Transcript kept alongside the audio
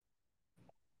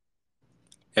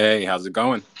Hey, how's it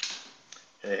going?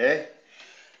 Hey, hey,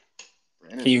 Can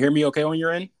Brandon. you hear me okay on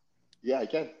your end? Yeah, I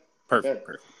can. I can. Perfect,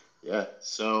 perfect. Yeah.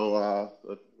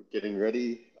 We're getting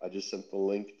ready. I just sent the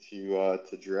link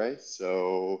to Dre,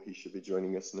 so he should be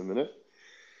joining us in a minute.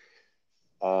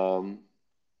 Um,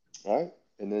 all right,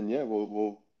 and then yeah,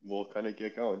 we'll kind of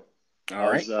get going.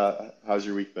 All right. How's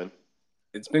your week been?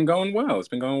 It's been going well. It's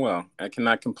been going well. I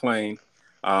cannot complain.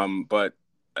 But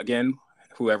again,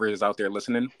 whoever is out there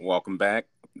listening, welcome back.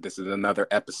 This is another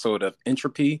episode of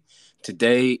Entropy.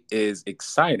 Today is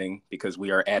exciting because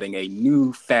we are adding a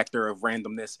new factor of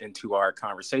randomness into our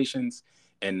conversations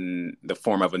in the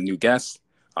form of a new guest.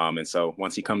 And so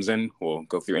once he comes in, we'll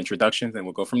go through introductions and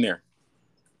we'll go from there.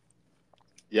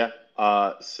 Yeah.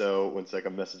 So one sec,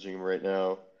 I'm messaging him right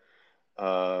now.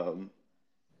 Um,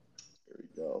 Here we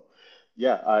go.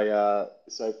 Yeah,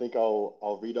 so I think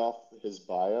I'll read off his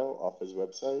bio off his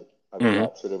website. I've Hmm.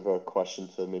 got sort of a question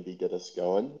to maybe get us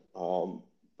going,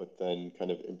 but then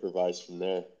kind of improvise from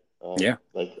there, Yeah.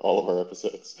 like all of our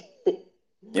episodes.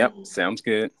 Yep. Sounds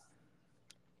good.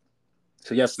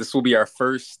 So yes, this will be our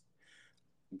first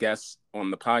guest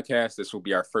on the podcast. This will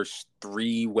be our first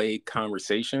three-way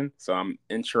conversation. So I'm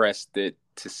interested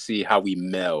to see how we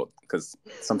meld because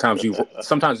sometimes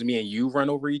me and you run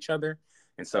over each other,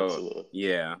 and so Absolutely.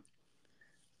 yeah,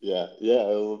 Yeah, yeah,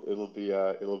 it'll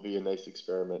be a nice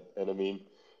experiment. And I mean,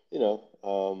 you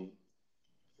know,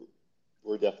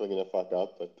 we're definitely gonna fuck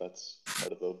up, but that's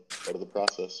part of the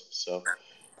process. So,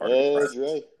 part of the hey, process.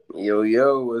 Dre, Yo,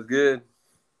 yo, what's good?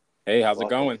 Hey, how's it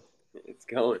welcome. going? It's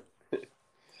going.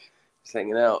 Just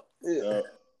hanging out. Yeah. So,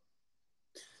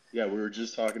 yeah, we were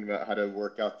just talking about how to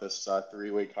work out this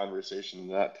three-way conversation and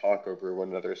not talk over one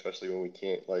another, especially when we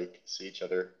can't like see each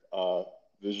other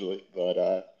visually.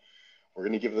 But we're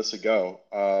gonna give this a go.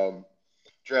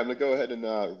 Dre, I'm gonna go ahead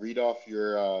and read off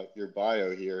your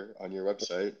bio here on your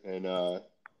website and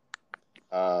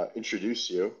introduce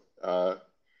you.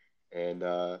 And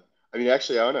I mean,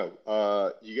 actually, I don't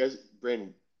know. You guys,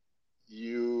 Brandon,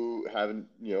 you haven't,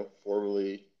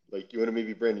 formally like you want to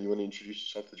maybe Brandon, you want to introduce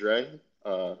yourself to Dre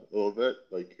a little bit,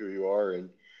 like who you are, and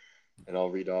I'll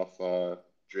read off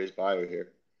Dre's bio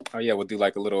here. Oh yeah, we'll do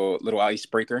like a little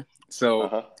icebreaker. Uh So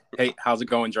huh. hey, how's it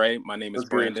going, Dre? My name is What's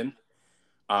good? Brandon.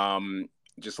 Um,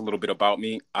 just a little bit about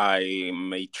me.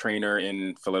 I'm a trainer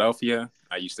in Philadelphia.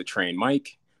 I used to train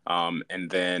Mike. And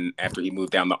then after he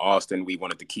moved down to Austin, we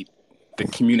wanted to keep the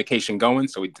communication going.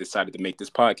 So we decided to make this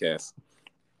podcast.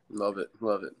 Love it.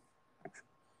 Love it.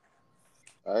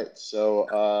 All right. So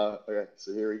okay.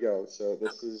 So here we go. So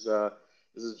this is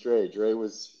Dre. Dre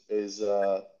was is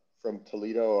from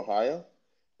Toledo, Ohio.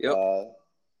 Yep. Uh,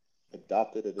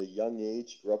 Adopted at a young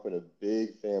age, grew up in a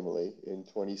big family. In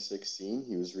 2016,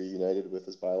 he was reunited with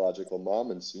his biological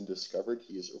mom and soon discovered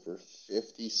he has over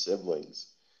 50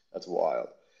 siblings. That's wild.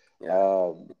 Yeah.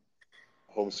 Um,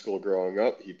 Homeschooled growing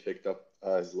up, he picked up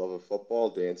his love of football,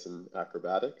 dance, and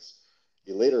acrobatics.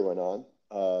 He later went on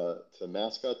to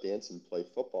mascot dance and play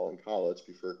football in college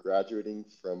before graduating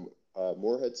from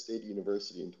Morehead State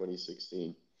University in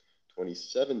 2016.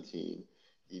 2017,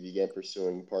 he began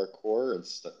pursuing parkour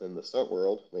in the stunt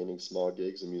world, landing small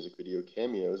gigs and music video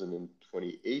cameos, and in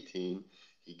 2018,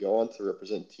 he go on to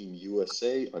represent Team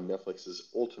USA on Netflix's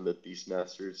Ultimate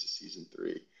Beastmasters Season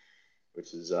 3,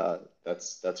 which is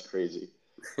that's crazy.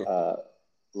 Uh,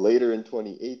 Later in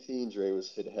 2018, Dre was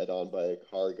hit head on by a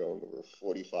car going over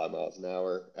 45 miles an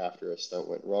hour after a stunt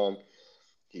went wrong.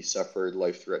 He suffered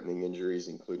life threatening injuries,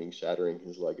 including shattering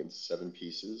his leg in seven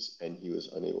pieces, and he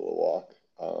was unable to walk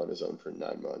on his own for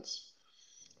 9 months.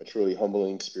 A truly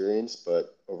humbling experience,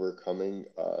 but overcoming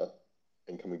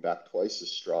and coming back twice as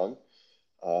strong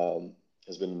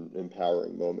has been an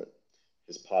empowering moment.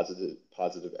 His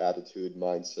positive attitude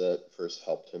mindset first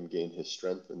helped him gain his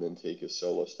strength and then take his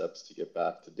solo steps to get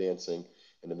back to dancing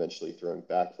and eventually throwing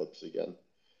backflips again.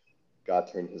 God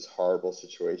turned his horrible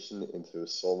situation into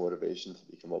his sole motivation to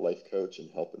become a life coach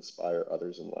and help inspire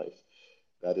others in life.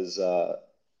 That is an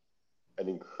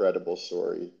incredible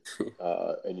story,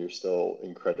 and you're still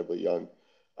incredibly young.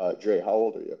 Dre, how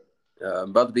old are you? I'm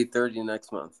about to be 30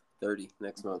 next month. 30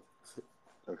 next month.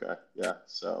 Okay, yeah.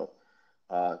 So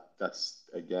that's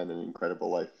again an incredible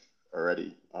life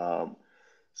already.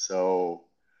 So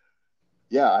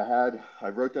yeah, I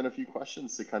wrote down a few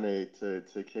questions to kind of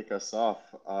to kick us off.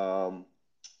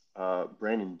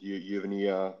 Brandon, do you have any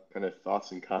kind of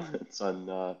thoughts and comments on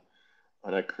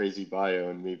a crazy bio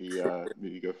and maybe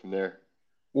go from there?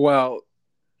 Well,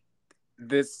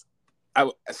 this I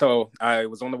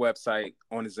was on the website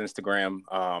on his Instagram,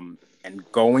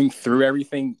 and going through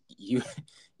everything, you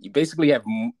basically have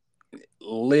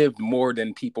lived more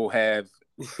than people have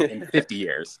in 50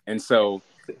 years. And so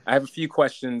I have a few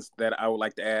questions that I would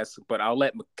like to ask, but I'll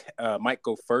let Mike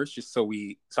go first, just so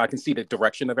I can see the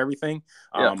direction of everything.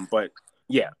 Yeah. But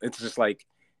yeah, it's just like,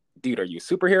 dude, are you a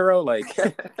superhero? Like,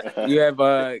 you have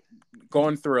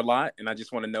gone through a lot, and I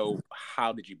just want to know,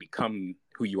 how did you become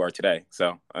who you are today?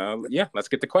 So yeah, let's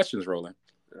get the questions rolling.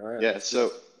 All right. Yeah,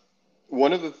 so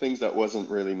one of the things that wasn't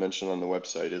really mentioned on the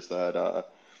website is that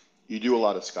you do a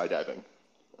lot of skydiving,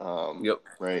 Yep.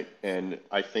 right? And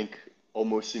I think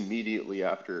almost immediately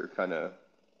after kind of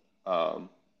um,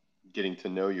 getting to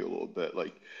know you a little bit,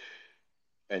 like,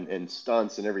 and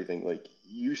stunts and everything, like,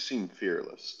 you seem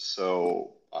fearless.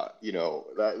 So,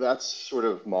 that's sort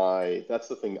of that's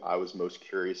the thing I was most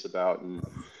curious about,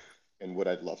 and what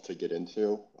I'd love to get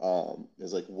into,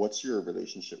 is like, what's your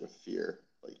relationship with fear?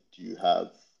 Like,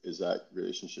 is that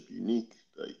relationship unique?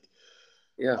 Like,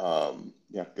 Yeah.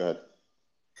 yeah, go ahead.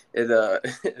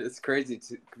 It's crazy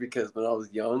because when I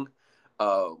was young,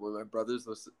 when my brothers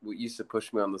used to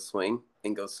push me on the swing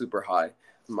and go super high,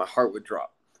 my heart would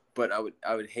drop. But I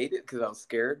would hate it because I was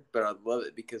scared, but I'd love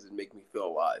it because it'd make me feel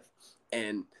alive.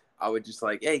 And I would just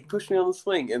like, hey, push me on the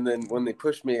swing. And then when they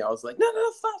pushed me, I was like, no,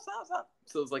 no, stop, stop, stop.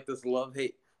 So it was like this love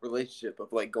hate relationship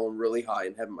of like going really high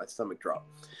and having my stomach drop.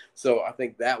 So I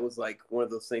think that was like one of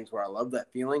those things where I love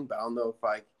that feeling, but I don't know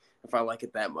if I like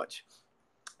it that much.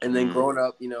 And then Mm, growing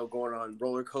up, going on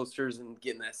roller coasters and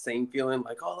getting that same feeling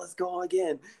like, oh, let's go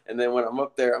again. And then when I'm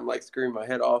up there, I'm like screaming my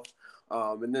head off.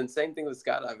 And then same thing with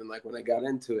skydiving. Like when I got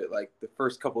into it, like the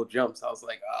first couple of jumps, I was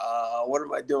like, what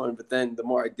am I doing? But then the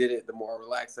more I did it, the more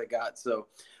relaxed I got. So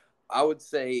I would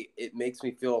say it makes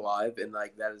me feel alive, and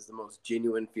like that is the most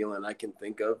genuine feeling I can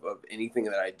think of anything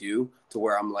that I do. To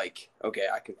where I'm like, okay,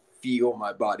 I can feel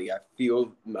my body, I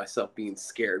feel myself being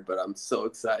scared, but I'm so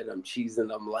excited, I'm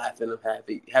cheesing, I'm laughing, I'm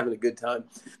happy, having a good time.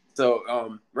 So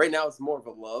right now it's more of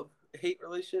a love hate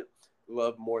relationship,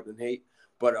 love more than hate,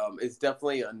 but it's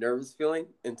definitely a nervous feeling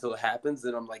until it happens,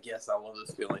 and I'm like, yes, I love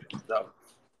this feeling. So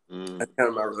mm. that's kind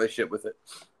of my relationship with it.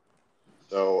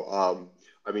 So,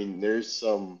 I mean, there's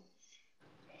some,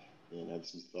 man, I have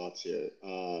some thoughts here.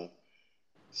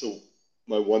 So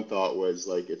my one thought was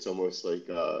like, it's almost like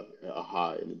a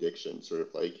high, an addiction, sort of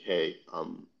like, hey,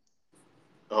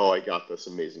 oh, I got this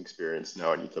amazing experience.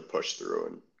 Now I need to push through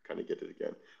and kind of get it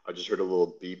again. I just heard a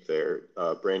little beep there.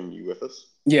 Brandon, you with us?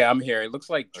 Yeah, I'm here. It looks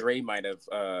like Okay. Dre might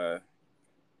have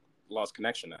lost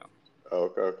connection now. Oh,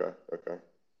 okay, okay, okay.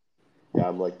 Yeah,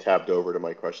 I'm like tabbed over to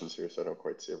my questions here, so I don't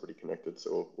quite see everybody connected.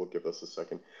 So we'll give this a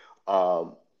second.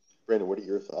 Um, Brandon, what are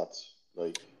your thoughts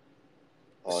like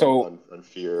on So, on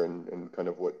fear and kind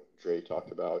of what Dre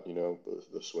talked about?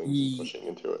 The swings and pushing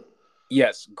into it.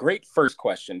 yes, great first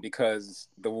question, because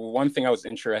the one thing I was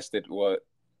interested was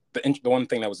the one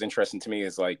thing that was interesting to me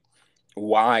is like,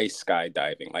 why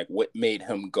skydiving? Like, what made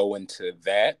him go into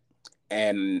that,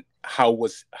 and how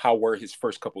were his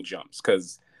first couple jumps?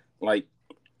 Because like,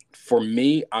 for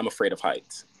me, I'm afraid of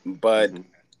heights, but Mm-hmm.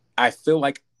 I feel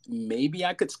like maybe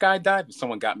I could skydive if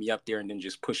someone got me up there and then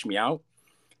just pushed me out.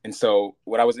 And so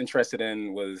what I was interested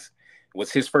in was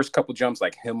his first couple jumps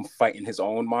like him fighting his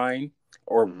own mind,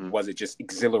 or Mm-hmm. was it just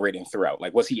exhilarating throughout?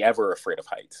 Like, was he ever afraid of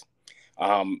heights?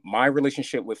 My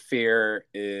relationship with fear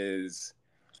is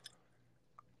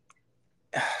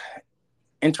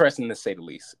interesting to say the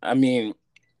least. I mean,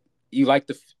 you like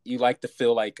to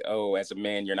feel like, oh, as a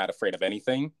man, you're not afraid of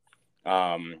anything.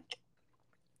 Um,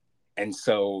 and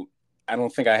so I don't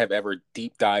think I have ever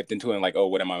deep dived into it and like, oh,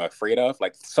 what am I afraid of?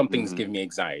 Like, some things Mm-hmm. give me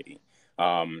anxiety.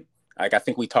 Um, like, I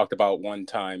think we talked about one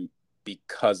time,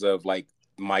 because of like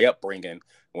my upbringing.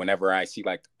 Whenever I see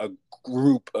like a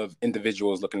group of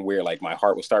individuals looking weird, like my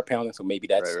heart will start pounding. So maybe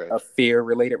Right, that's right. a fear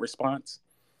related response.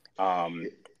 Um,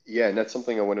 Yeah, and that's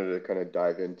something I wanted to kind of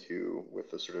dive into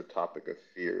with the sort of topic of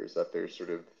fear, is that there's sort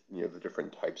of, the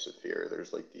different types of fear.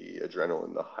 There's like the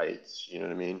adrenaline, the heights, you know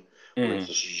what I mean? Where it's mm,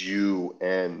 just you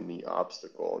and the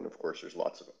obstacle. And of course, there's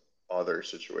lots of other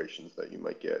situations that you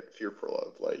might get fearful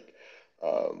of, like,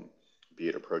 um, be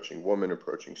it approaching women,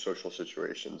 approaching social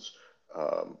situations,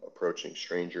 approaching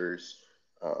strangers,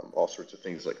 all sorts of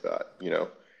things like that.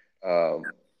 Um,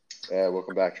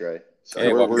 welcome back, Trey. So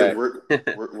hey, we're welcome we're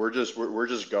back. we're we're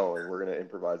just going. We're gonna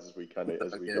improvise as we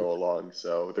Okay. go along.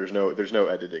 So there's no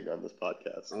editing on this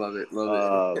podcast. Love it.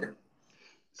 Love it. Um,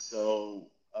 so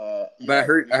But I yeah,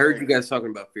 heard I just kind heard of you guys talking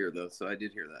about fear though, so I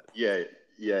did hear that. yeah,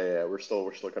 yeah. We're still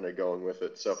kind of going with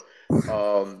it. So,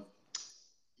 um,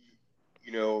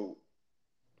 you know,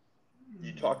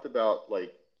 you talked about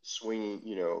like swinging,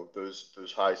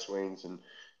 those high swings,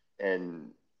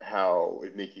 and how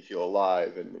it make you feel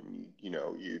alive, and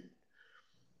you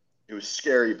it was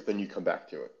scary, but then you come back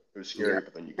to it. It was scary,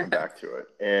 but then you come back to it.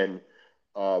 And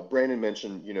Brandon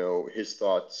mentioned, his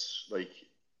thoughts, like,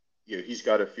 he's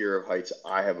got a fear of heights.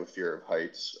 I have a fear of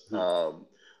heights.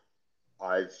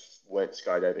 I've went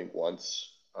skydiving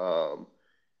once.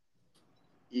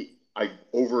 I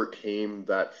overcame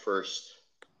that first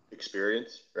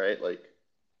experience, right? Like,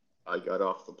 I got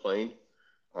off the plane.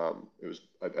 It was,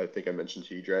 I think I mentioned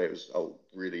to you, Dre, it was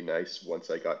really nice once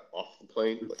I got off the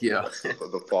plane. Like, Yeah.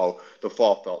 the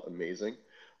fall felt amazing.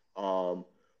 Um,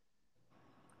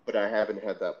 but I haven't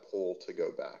had that pull to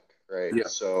go back, right? Yeah.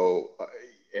 So,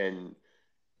 and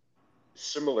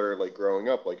similar, like growing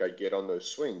up, like I get on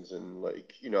those swings and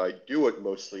like, I do it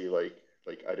mostly like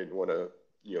I didn't want to,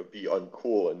 be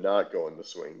uncool and not go on the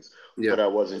swings, Yeah. but I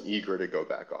wasn't eager to go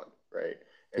back on, right?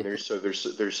 And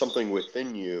there's something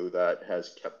within you that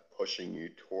has kept pushing you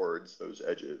towards those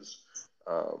edges.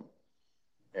 Um,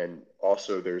 and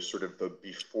also there's sort of the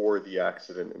before the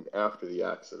accident and after the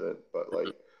accident, but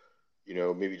like,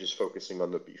 maybe just focusing on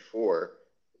the before.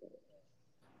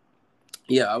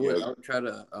 Yeah, I You would know, I would try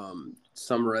to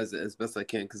summarize it as best I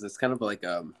can because it's kind of like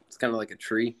a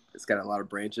tree. It's got a lot of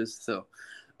branches. So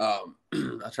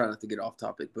I try not to get off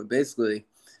topic, but basically,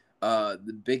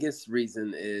 the biggest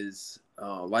reason is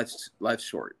life's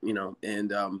short,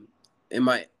 and in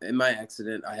my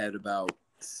accident, I had about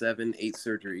 7, 8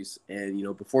 surgeries,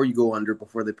 and before you go under,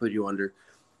 before they put you under,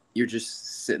 you're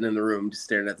just sitting in the room, just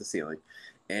staring at the ceiling,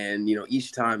 and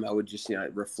each time I would just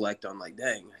reflect on like,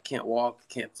 dang, I can't walk,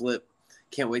 can't flip,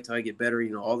 can't wait till I get better,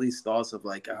 all these thoughts of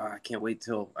like, I can't wait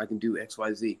till I can do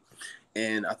XYZ.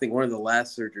 And I think one of the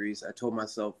last surgeries, I told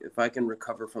myself, if I can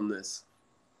recover from this,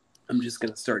 I'm just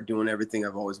going to start doing everything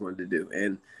I've always wanted to do.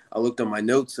 And I looked on my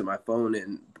notes in my phone,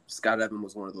 and skydiving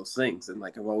was one of those things. And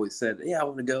like I've always said, yeah, I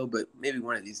want to go, but maybe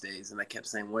one of these days. And I kept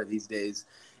saying one of these days.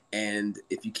 And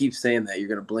if you keep saying that, you're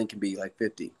going to blink and be like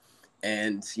 50.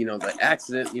 And, the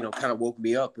accident, kind of woke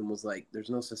me up and was like, there's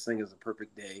no such thing as a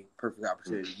perfect day, perfect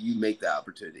opportunity. You make that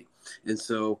opportunity. And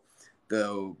so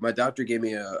my doctor gave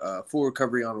me a full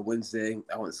recovery on a Wednesday.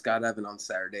 I went skydiving on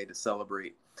Saturday to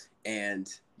celebrate. And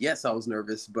yes, I was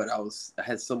nervous, but I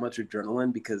had so much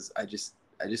adrenaline because I just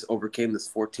overcame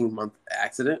this 14-month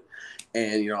accident.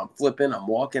 And I'm flipping, I'm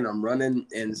walking, I'm running,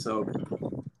 and so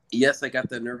yes, I got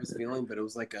that nervous feeling, but it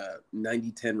was like a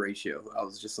 90-10 ratio. I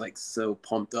was just like so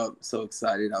pumped up, so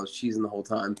excited. I was cheesing the whole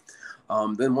time.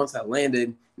 Then once I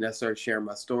landed, and I started sharing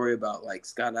my story about like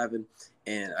skydiving,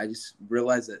 and I just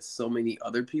realized that so many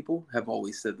other people have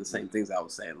always said the same things I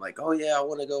was saying, like, oh yeah, I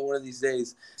want to go one of these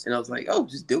days. And I was like, oh,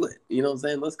 just do it. You know what I'm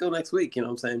saying? Let's go next week. You know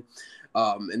what I'm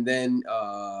saying? And then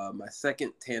my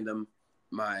second tandem,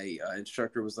 my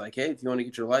instructor was like, hey, if you want to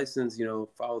get your license,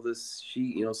 follow this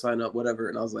sheet, sign up, whatever.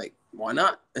 And I was like, why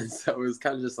not? And so it was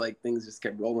kind of just like things just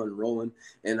kept rolling and rolling.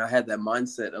 And I had that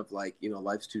mindset of like,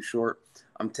 life's too short.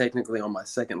 I'm technically on my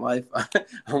second life. I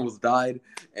almost died.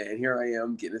 And here I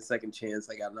am getting a second chance.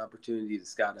 I got an opportunity to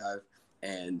skydive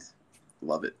and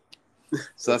love it.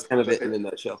 So that's kind of it in a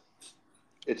nutshell.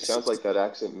 it sounds like that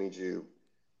accident made you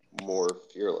more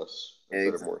fearless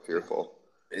instead of more Exactly. fearful.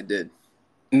 It did.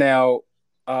 Now,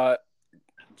 uh,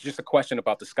 just a question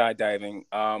about the skydiving.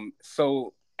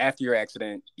 So after your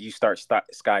accident, you start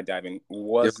skydiving. Yep.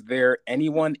 Was there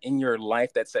anyone in your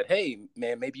life that said, "Hey,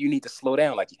 man, maybe you need to slow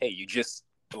down"? Like, hey,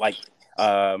 like,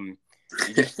 um,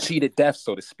 you just cheated death,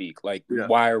 so to speak. Like, Yeah.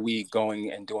 why are we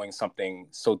going and doing something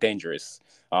so dangerous?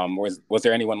 Was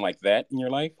there anyone like that in your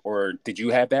life, or did you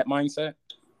have that mindset?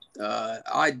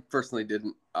 I personally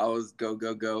didn't. I was go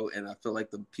go go, and I feel like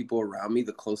the people around me,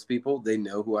 the close people, they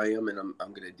know who I am, and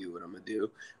I'm gonna do what I'm gonna do.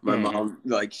 My mom,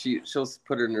 like she'll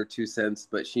put in her 2 cents,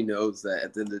 but she knows that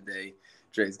at the end of the day,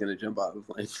 Dre's gonna jump out of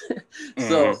the plane.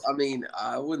 So I mean,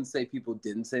 I wouldn't say people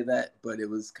didn't say that, but it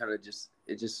was kind of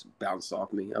it just bounced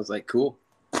off me. I was like, cool,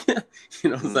 you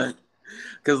know what I'm saying?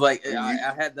 Because like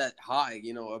I had that high,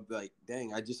 of like,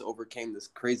 dang, I just overcame this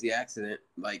crazy accident,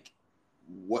 like.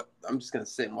 What I'm just gonna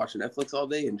sit and watch Netflix all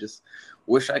day and just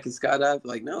wish I could skydive?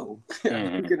 Like, no,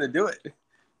 I'm gonna do it.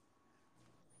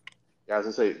 Yeah, I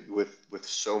was gonna say with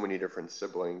so many different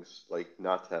siblings, like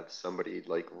not to have somebody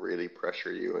like really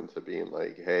pressure you into being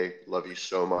like, hey, love you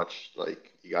so much,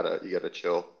 like you gotta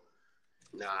chill.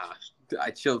 Nah,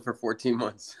 I chilled for 14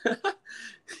 months.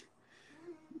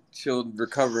 Chilled,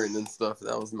 recovering and stuff.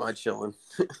 That was my chilling.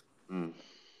 Mm.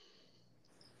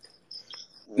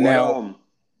 What Now,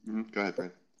 Go ahead,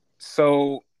 Fred.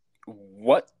 so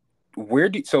what?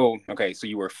 So okay, so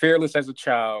you were fearless as a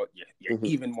child. You're Mm-hmm.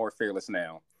 even more fearless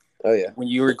now. Oh yeah. When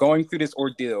you were going through this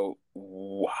ordeal,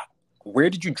 where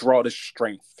did you draw the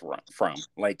strength from?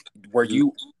 Like, were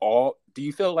you all do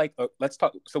you feel like let's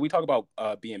talk? So we talk about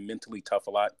being mentally tough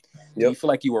a lot. Do you Yep. feel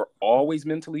like you were always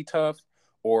mentally tough,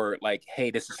 or like, hey,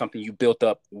 this is something you built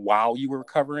up while you were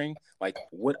recovering? Like,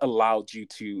 what allowed you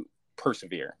to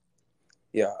persevere?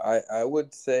 Yeah, I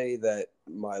would say that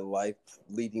my life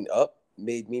leading up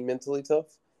made me mentally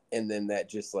tough, and then that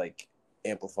just like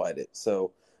amplified it.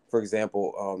 So, for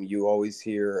example, you always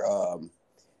hear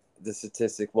the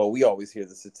statistic. Well, we always hear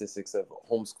the statistics of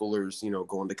homeschoolers,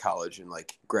 going to college and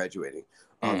like graduating.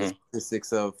 The Hmm.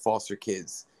 statistics of foster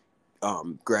kids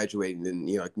graduating and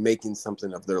like making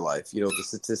something of their life. The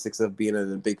statistics of being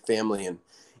in a big family and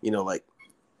like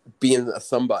being a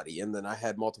somebody. And then I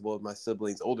had multiple of my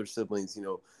siblings, older siblings,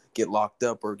 get locked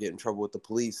up or get in trouble with the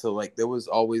police. So like there was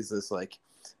always this like,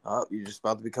 oh, you're just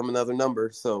about to become another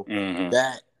number. So Hmm.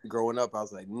 that growing up, I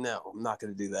was like, no, I'm not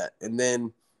going to do that. And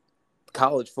then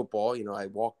college football, I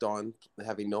walked on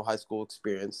having no high school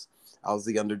experience. I was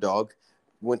the underdog,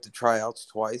 went to tryouts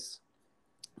twice,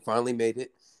 finally made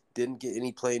it. Didn't get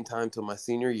any playing time till my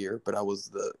senior year, but I was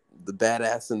the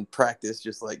badass in practice,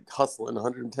 just like hustling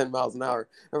 110 miles an hour.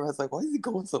 Everybody's like, "Why is he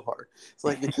going so hard?" It's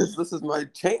like because this is my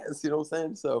chance, you know what I'm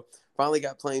saying? So finally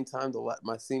got playing time to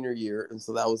my senior year, and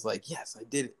so that was like, yes, I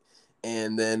did it.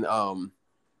 And then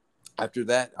after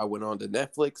that, I went on to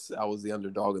Netflix. I was the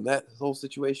underdog in that whole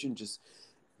situation, just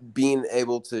being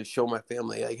able to show my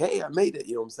family like, hey, I made it,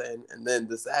 you know what I'm saying? And then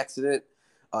this accident,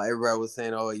 everybody was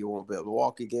saying, oh, you won't be able to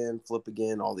walk again, flip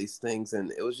again, all these things.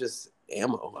 And it was just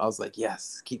ammo. I was like,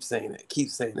 yes, keep saying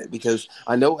it, because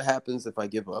I know what happens if I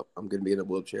give up. I'm going to be in a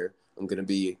wheelchair. I'm going to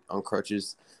be on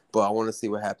crutches, but I want to see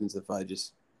what happens if I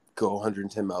just go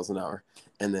 110 miles an hour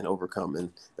and then overcome.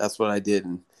 And that's what I did.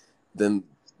 And then,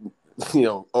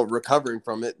 recovering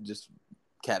from it just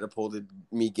catapulted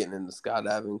me getting into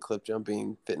skydiving, cliff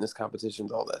jumping, fitness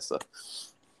competitions, all that stuff.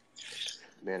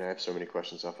 Man, I have so many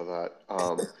questions off of that.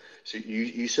 So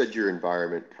you said your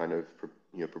environment kind of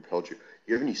propelled you.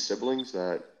 You have any siblings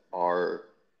that are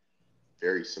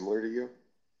very similar to you?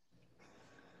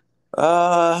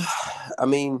 Uh, I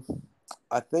mean,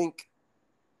 I think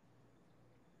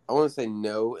I want to say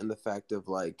no in the fact of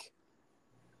like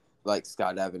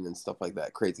skydiving and stuff like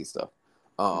that, crazy stuff.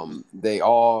 Hmm. They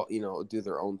all do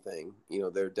their own thing.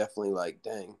 They're definitely like,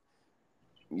 dang,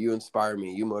 you inspire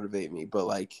me, you motivate me, but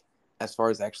like as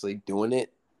far as actually doing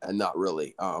it, not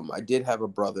really. I did have a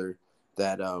brother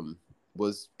that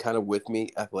was kind of with me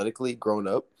athletically growing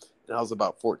up, and I was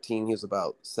about 14, he was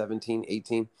about 17,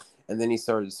 18, and then he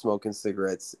started smoking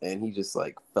cigarettes and he just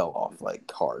like fell off like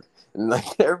hard. And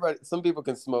like everybody, some people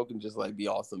can smoke and just like be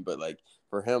awesome, but like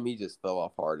for him he just fell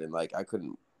off hard, and like I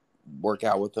couldn't work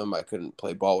out with him, I couldn't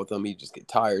play ball with him, he'd just get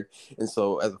tired. And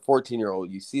so as a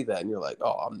 14-year-old, you see that and you're like,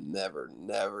 oh, I'm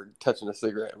never touching a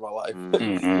cigarette in my life.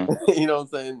 Hmm. You know what I'm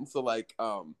saying? So like,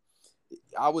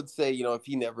 I would say, if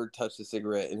he never touched a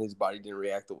cigarette and his body didn't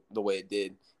react the way it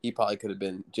did, he probably could have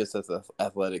been just as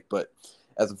athletic. But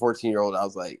as a 14-year-old, I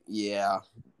was like, yeah,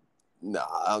 nah,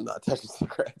 I'm not touching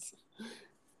cigarettes.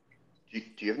 Do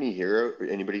you have any hero or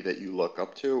anybody that you look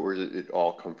up to, or does it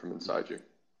all come from inside you?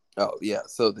 Oh yeah.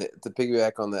 So to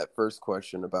piggyback on that first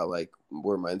question about like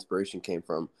where my inspiration came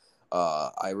from,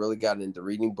 I really got into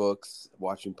reading books,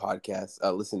 watching podcasts,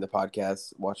 listening to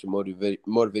podcasts, watching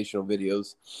motivational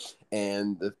videos,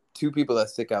 and the two people that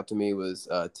stick out to me was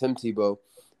Tim Tebow.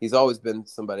 He's always been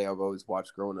somebody I've always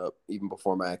watched growing up, even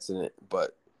before my accident.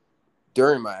 But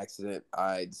during my accident,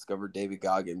 I discovered David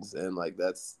Goggins, and like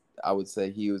that's I would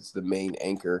say he was the main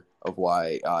anchor of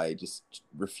why I just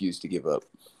refused to give up.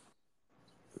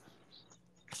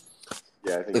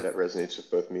 Yeah, I think If that resonates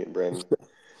with both me and Brandon.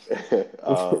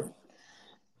 um,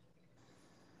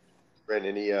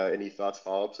 Brandon, any thoughts,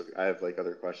 follow-ups? I have like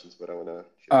other questions, but I want to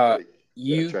just Uh, like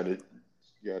you, try to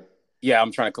yeah. yeah,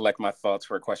 I'm trying to collect my thoughts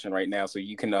for a question right now, so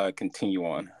you can continue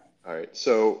on. All right,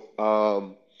 so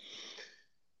all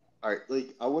right,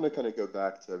 like I want to kind of go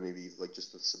back to maybe like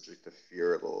just the subject of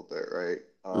fear a little bit, right?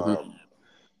 Mhm.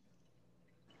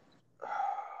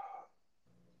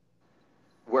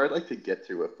 Where I'd like to get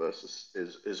to with this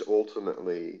is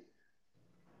ultimately,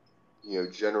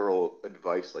 general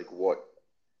advice like what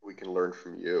we can learn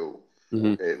from you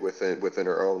Mhm. within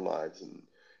our own lives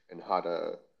and how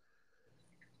to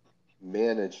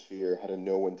manage fear, how to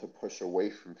know when to push away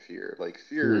from fear. Like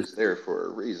fear Mhm. is there for a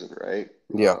reason, right?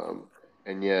 Yeah.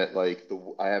 And yet, like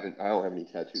I don't have any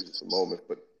tattoos at the moment,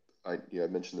 but I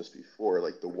mentioned this before.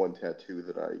 Like the one tattoo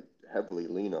that I heavily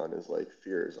lean on is like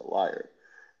fear is a liar.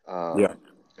 Yeah.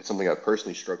 It's something I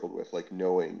personally struggled with, like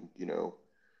knowing,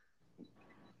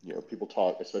 people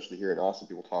talk, especially here in Austin,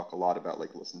 people talk a lot about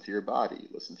like listen to your body,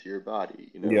 your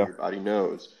Yeah. body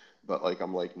knows. But like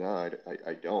I'm like, nah,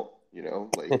 I don't. You know,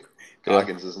 like Yeah.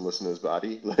 Goggins doesn't listen to his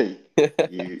body. Like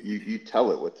you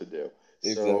tell it what to do.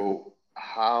 Exactly. So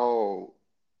how,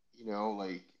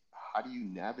 like how do you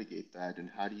navigate that, and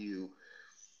how do you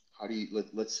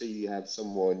let's say you have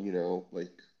someone,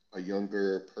 like a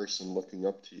younger person looking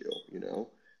up to you,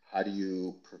 how do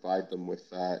you provide them with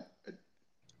that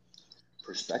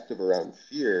perspective around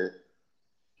fear,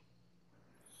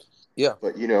 Yeah.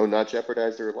 but not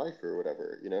jeopardize their life or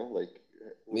whatever, like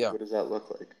Yeah. what does that look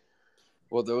like?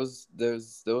 Well, there was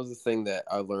a thing that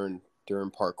I learned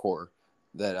during parkour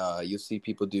that you'll see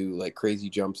people do like crazy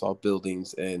jumps off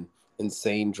buildings and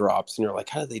insane drops, and you're like,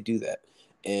 how do they do that?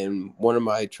 And one of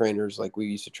my trainers, like we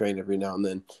used to train every now and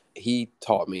then, he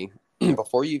taught me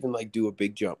before you even like do a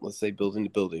big jump, let's say building to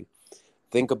building,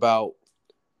 think about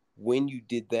when you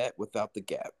did that without the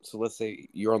gap. So let's say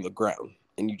you're on the ground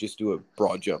and you just do a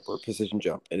broad jump or a precision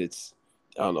jump and it's,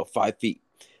 I don't know, 5 feet.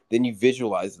 Then you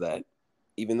visualize that,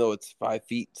 even though it's 5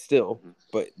 feet still, Hmm.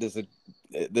 but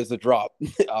there's a drop,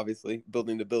 obviously,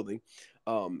 building to building.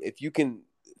 If you can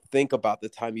think about the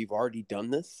time you've already done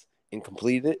this and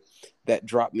completed it, that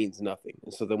drop means nothing.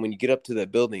 And so then when you get up to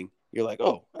that building, you're like,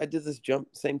 oh, I did this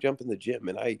same jump in the gym,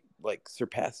 and I like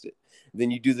surpassed it.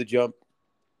 Then you do the jump,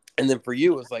 and then for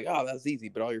you, it's like, oh, that's easy.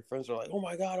 But all your friends are like, oh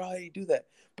my God, how do you do that?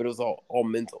 But it was all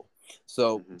mental.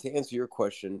 So Hmm. to answer your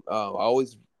question, I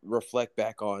always reflect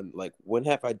back on like, when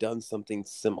have I done something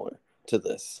similar to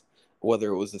this? Whether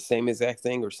it was the same exact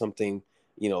thing or something,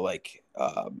 like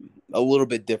a little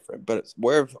bit different. But it's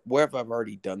wherever I've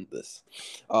already done this.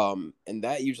 And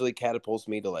that usually catapults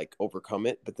me to like overcome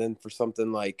it. But then for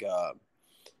something like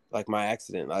my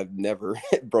accident, I've never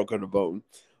broken a bone.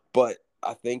 But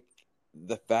I think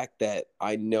the fact that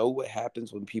I know what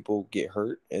happens when people get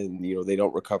hurt and they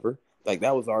don't recover, like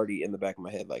that was already in the back of my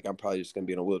head. Like I'm probably just gonna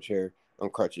be in a wheelchair on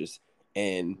crutches,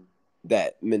 and Hmm.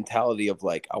 that mentality of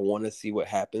like I want to see what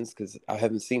happens because I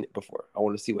haven't seen it before. I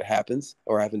want to see what happens,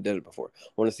 or I haven't done it before. I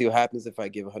want to see what happens if I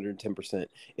give 110%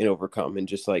 and overcome and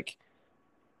just like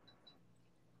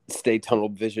stay tunnel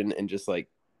vision and just like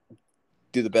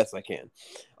do the best I can.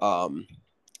 Um,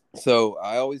 So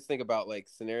I always think about like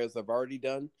scenarios I've already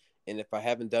done, and if I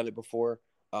haven't done it before,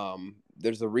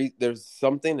 there's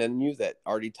something in you that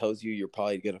already tells you you're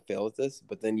probably gonna fail at this,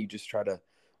 but then you just try to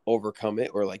overcome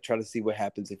it or like try to see what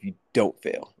happens if you don't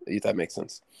fail. If that makes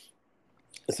sense.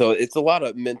 So it's a lot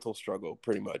of mental struggle,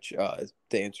 pretty much, to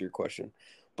answer your question.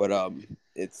 But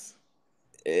it's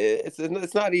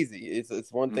not easy.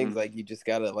 It's one thing Hmm. like you just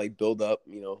gotta like build up.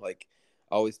 Like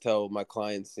I always tell my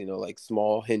clients, like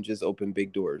small hinges open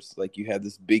big doors. Like you have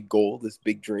this big goal, this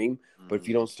big dream, but if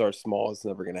you Hmm. don't start small, it's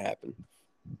never gonna happen.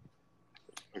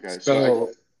 Okay, so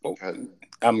So oh, go ahead.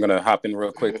 I'm gonna hop in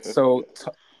real quick. So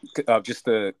just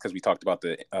because we talked about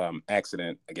the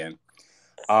accident again.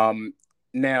 Um,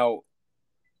 Now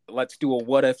let's do a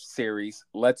what if series.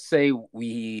 Let's say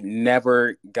we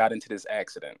never got into this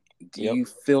accident. Do Yep. you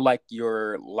feel like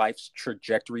your life's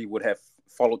trajectory would have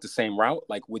followed the same route?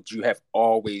 Like, would you have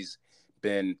always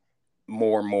been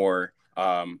more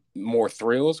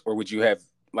thrills, or would you have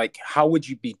like how would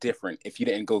you be different if you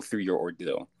didn't go through your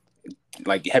ordeal?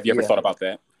 Like, have you ever Yeah, thought about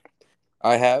that?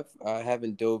 I have. I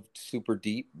haven't dove super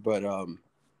deep, but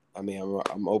I mean,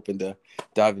 I'm open to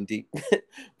diving deep.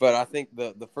 But I think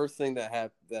the first thing that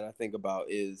I think about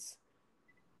is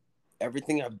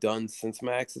everything I've done since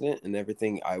my accident and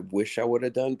everything I wish I would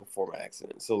have done before my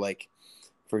accident. So like,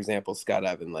 for example,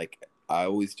 skydiving, like I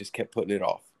always just kept putting it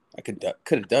off. I could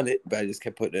have done it, but I just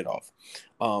kept putting it off.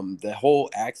 The whole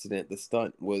accident, the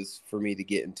stunt was for me to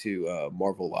get into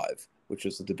Marvel Live, which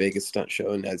was the biggest stunt show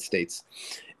in the United States.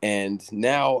 And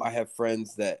now I have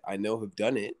friends that I know have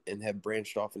done it and have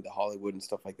branched off into Hollywood and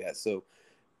stuff like that. So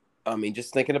I mean,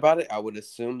 just thinking about it, I would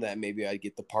assume that maybe I'd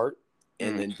get the part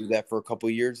and Mm. then do that for a couple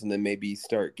of years and then maybe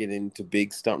start getting into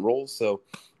big stunt roles. So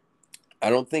I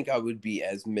don't think I would be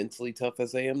as mentally tough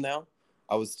as I am now.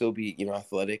 I would still be,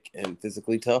 athletic and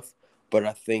physically tough. But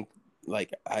I think,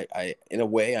 like, I in a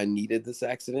way, I needed this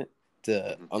accident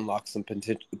to Hmm. unlock some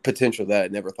potential that I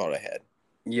never thought I had.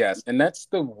 Yes, and that's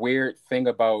the weird thing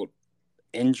about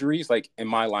injuries. Like in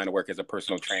my line of work as a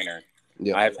personal trainer,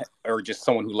 Yep. I have, or just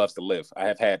someone who loves to live. I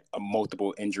have had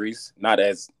multiple injuries, not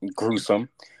as gruesome,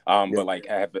 but Yep. like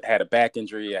I have had a back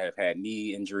injury, I have had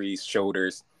knee injuries,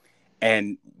 shoulders,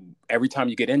 and every time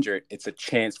you get injured, it's a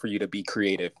chance for you to be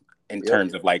creative in Yep.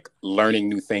 terms of like learning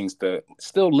new things to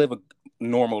still live a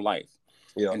normal life.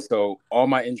 Yep. And so all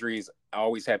my injuries, I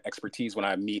always have expertise when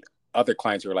I meet other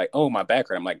clients who are like, "Oh, my back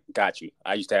hurt." I'm like, "Got you.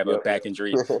 I used to have a Yep. back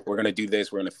injury. We're gonna do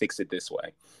this. We're gonna fix it this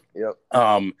way." Yep.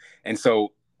 And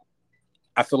so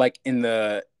I feel like in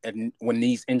the and when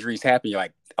these injuries happen, you're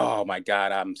like, oh my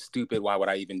God, I'm stupid. Why would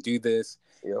I even do this?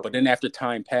 Yep. But then after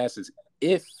time passes,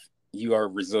 if you are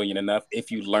resilient enough,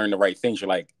 if you learn the right things, you're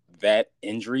like, that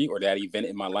injury or that event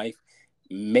in my life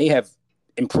may have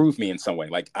improved me in some way.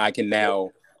 Like I can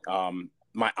Yep. now,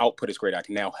 my output is great. I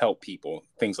can now help people,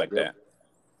 things like Yep.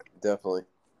 that.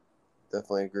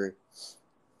 Definitely agree.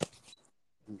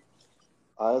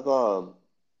 I've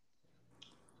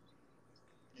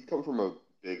you come from a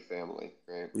big family,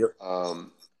 right? Yep.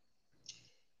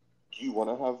 Do you want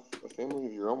to have a family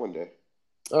of your own one day?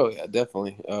 Oh yeah,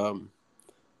 definitely.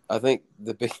 I think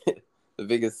the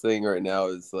biggest thing right now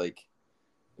is like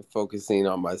focusing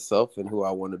on myself and who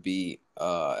I want to be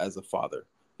as a father,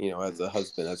 as a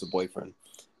husband, as a boyfriend.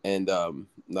 And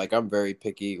like I'm very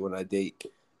picky when I date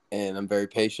and I'm very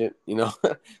patient,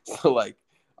 So like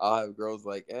I'll have girls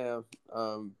like, are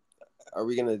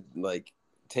we gonna like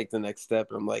take the next step?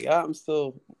 And I'm like, I'm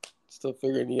still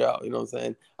figuring you out, you know what I'm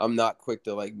saying? I'm not quick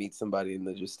to like meet somebody and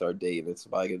then just start dating. It's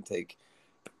probably gonna take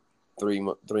 3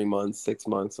 months, 6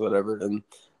 months, whatever. And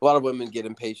a lot of women get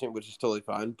impatient, which is totally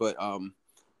fine. But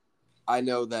I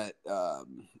know that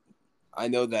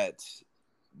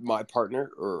my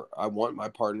partner, or I want my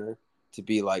partner to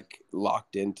be like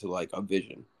locked into like a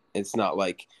vision. It's not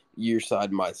like your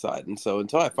side, my side. And so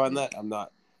until I find that, I'm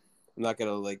not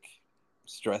gonna like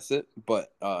stress it.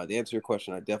 But to answer your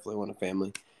question, I definitely want a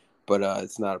family, but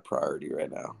it's not a priority right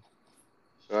now.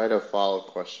 So I had a follow-up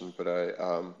question, but I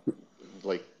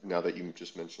like now that you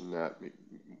just mentioned that,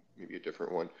 maybe a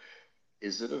different one.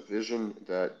 Is it a vision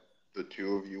that the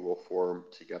two of you will form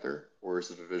together, or is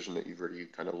it a vision that you've already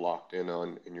kind of locked in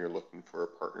on and you're looking for a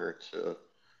partner to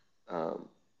um,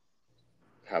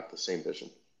 have the same vision?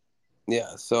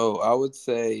 Yeah, so I would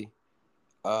say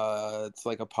it's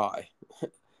like a pie.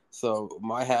 So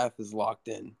my half is locked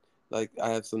in. Like I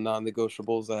have some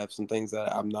non-negotiables. I have some things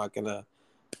that I'm not gonna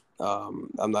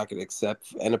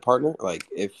accept in a partner. Like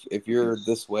if Hmm. you're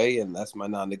this way and that's my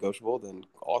non-negotiable, then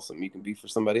awesome, you can be for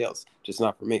somebody else, just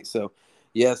not for me. So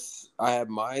yes, I have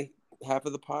my half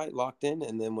of the pie locked in,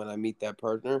 and then when I meet that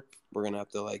partner, we're gonna have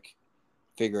to like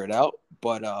figure it out.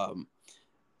 But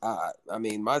I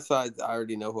mean, my side, I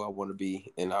already know who I want to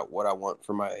be and what I want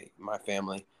for my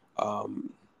family,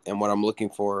 and what I'm looking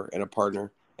for in a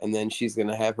partner. And then she's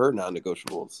gonna have her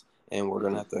non-negotiables, and we're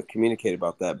gonna Hmm. have to communicate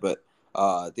about that. But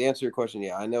to answer your question,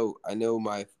 yeah, I know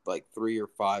my like 3 or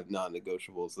 5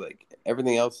 non-negotiables. Like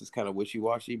everything else is kind of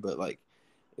wishy-washy, but like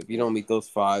if you Yeah. don't meet those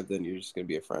 5, then you're just gonna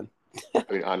be a friend.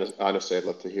 I mean, honestly, I'd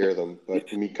love to hear them, but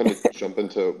let me kind of jump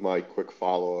into my quick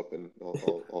follow-up, and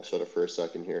I'll shut up for a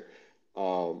second here.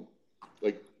 Um,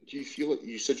 like, do you feel like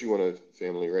you said you want a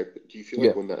family, right? But do you feel Yeah,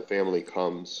 like when that family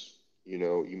comes,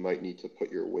 you might need to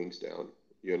put your wings down?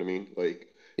 You know what I mean?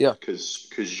 Like, yeah,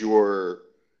 because you're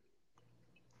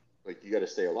like you got to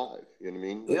stay alive. You know what I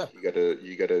mean? yeah, Like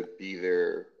you gotta be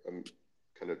there.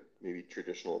 Kind of maybe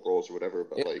traditional roles or whatever,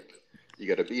 but yeah. like you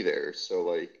gotta be there. So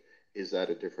like, is that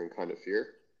a different kind of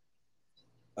fear?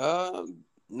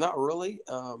 Not really.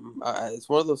 It's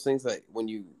one of those things that when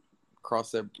you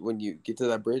get to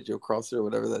that bridge, you'll cross it, or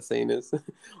whatever that saying is.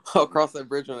 I'll cross that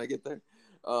bridge when I get there.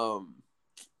 Um,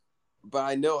 but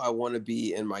I know I want to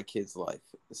be in my kids' life,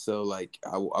 so like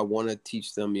I want to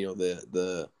teach them,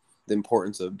 the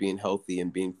importance of being healthy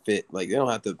and being fit. Like they don't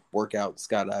have to work out,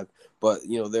 skydive, but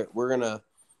we're gonna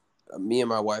me and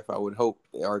my wife, I would hope,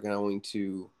 are going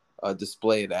to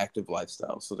display an active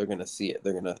lifestyle. So they're going to see it.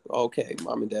 They're going to, okay,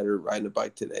 mom and dad are riding a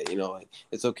bike today. Like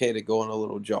it's okay to go on a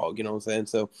little jog. You know what I'm saying?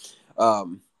 So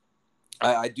um,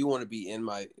 I do want to be in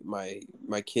my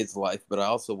kids' life, but I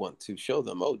also want to show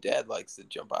them, oh, dad likes to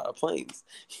jump out of planes.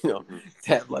 Hmm.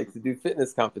 Dad likes to do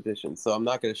fitness competitions. So I'm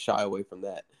not going to shy away from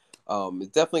that.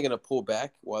 It's definitely going to pull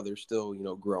back while they're still,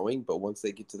 growing. But once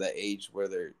they get to that age where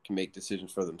they can make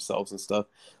decisions for themselves and stuff,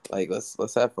 like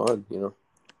let's have fun.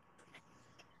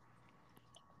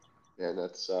 And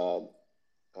that's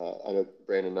I know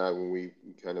Brandon and I, when we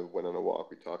kind of went on a walk,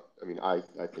 we talked. I mean, I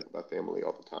think about family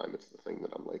all the time. It's the thing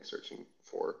that I'm like searching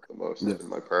for the most. It's Yeah. been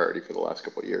my priority for the last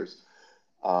couple of years.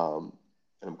 Um,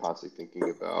 and I'm constantly thinking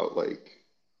about like,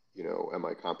 am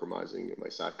I compromising? Am I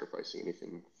sacrificing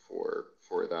anything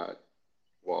for that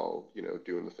while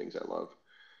doing the things I love?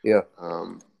 Yeah.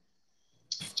 Um,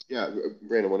 yeah,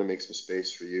 Brandon, I want to make some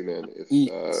space for you, man. If you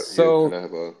kind So of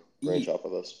have a branch off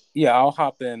of this. yeah, I'll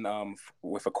hop in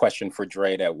with a question for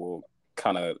Dre that will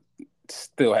kind of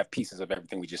still have pieces of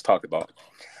everything we just talked about.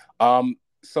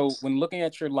 So when looking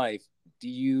at your life, do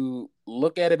you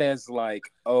look at it as like,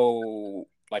 oh,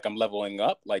 like I'm leveling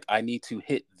up, like I need to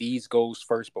hit these goals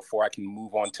first before I can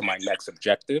move on to my next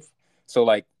objective? So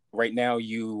like right now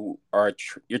you're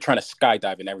trying to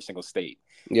skydive in every single state.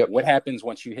 Yep. What happens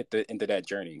once you hit the end of that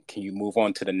journey? Can you move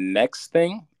on to the next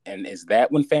thing? And is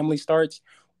that when family starts?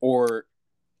 Or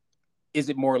is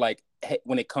it more like, hey,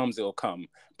 when it comes, it'll come,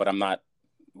 but I'm not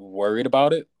worried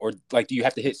about it? Or like, do you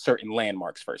have to hit certain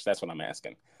landmarks first? That's what I'm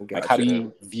asking. Like, how do Gotcha. Yeah.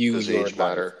 you view Does your age life?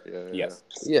 matter? Yeah, yeah, yeah. Yes.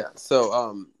 Yeah.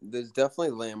 So there's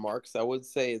definitely landmarks. I would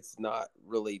say it's not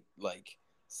really like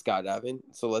skydiving.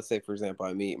 So let's say for example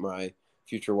I meet my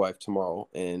future wife tomorrow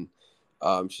and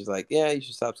she's like, yeah, you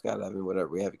should stop skydiving, whatever,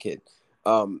 we have a kid.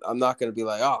 I'm not gonna be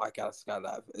like, oh, I gotta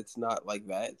skydive. It's not like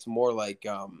that. It's more like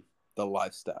the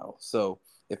lifestyle. So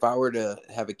if I were to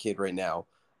have a kid right now,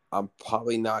 I'm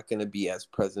probably not gonna be as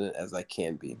present as I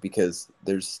can be because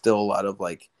there's still a lot of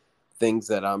like things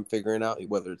that I'm figuring out,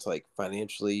 whether it's like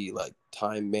financially, like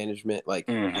time management, like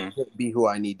I Hmm. can't be who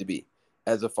I need to be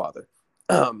as a father.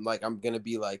 Like I'm gonna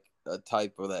be like a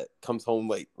type of that comes home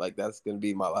late. Like that's gonna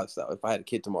be my lifestyle if I had a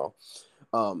kid tomorrow.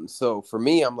 So for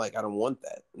me, I'm like I don't want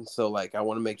that, and so like I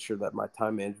want to make sure that my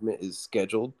time management is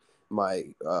scheduled, my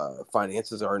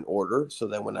finances are in order, so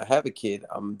that when I have a kid,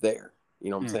 I'm there. You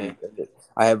know what I'm saying? Hmm.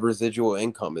 I have residual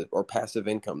income or passive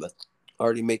income that's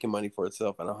already making money for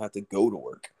itself. I don't have to go to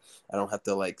work. I don't have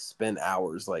to like spend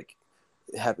hours like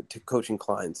having to coaching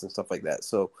clients and stuff like that.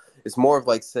 So it's more of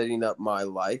like setting up my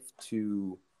life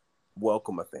to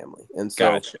welcome a family. And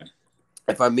so Gotcha.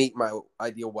 if I meet my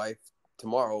ideal wife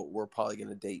tomorrow, we're probably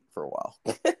gonna date for a while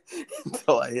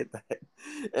until I hit that.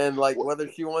 And like What? whether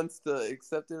she wants to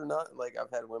accept it or not, like I've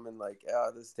had women like,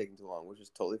 oh, this is taking too long, which is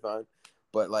totally fine.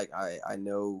 But like I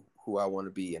know who I want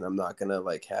to be, and I'm not gonna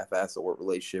like half-ass a work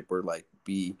relationship or like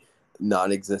be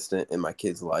non-existent in my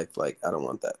kid's life. Like I don't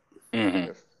want that. Hmm.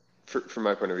 If, from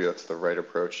my point of view, that's the right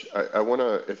approach. I want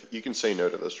to, if you can say no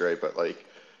to this, Dre, but like,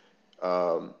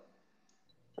 um,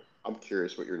 I'm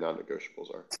curious what your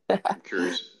non-negotiables are. I'm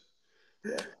curious.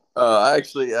 Yeah. I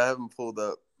haven't pulled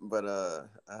up, but I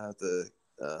have to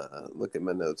look at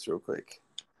my notes real quick.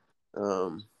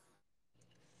 Um,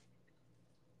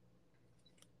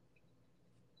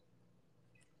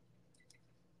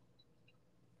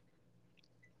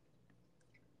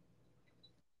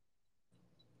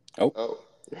 Oh,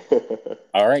 Oh.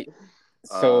 all right.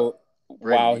 uh, So Brandon,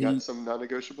 while you got he some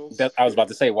non-negotiables? that I was about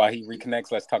to say, while he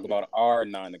reconnects, let's talk about our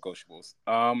non-negotiables.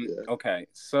 Yeah. Okay.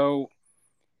 So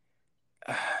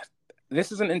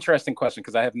this is an interesting question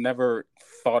because I have never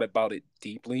thought about it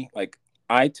deeply. Like,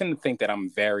 I tend to think that I'm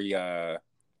very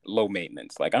low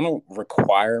maintenance. Like, I don't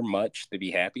require much to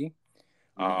be happy.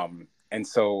 Hmm. And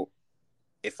so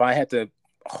if I had to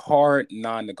hard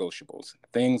non-negotiables,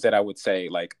 things that I would say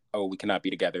like, oh, we cannot be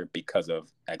together because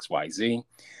of XYZ.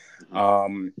 Hmm.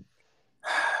 Um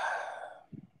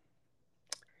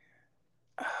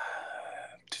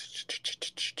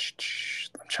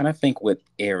I'm trying to think what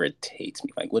irritates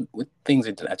me. Like what things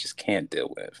that I just can't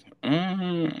deal with.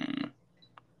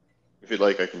 If you'd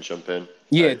like, I can jump in.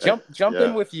 Yeah, jump in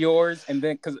Yeah, with yours, and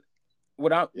then because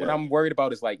what yeah. I'm worried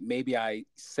about is like maybe I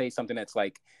say something that's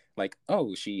like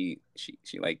oh she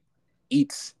like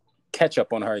eats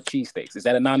ketchup on her cheesesteaks. Is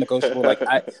that a non-negotiable? Like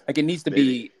I like it needs to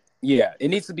Maybe. be, yeah, it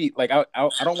needs to be like I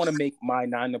don't want to make my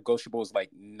non-negotiables like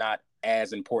not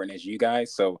as important as you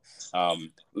guys. So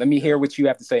let me Yeah. hear what you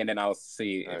have to say, and then I'll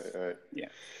see All if, right, all right. yeah.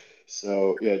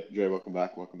 So yeah, Dre, welcome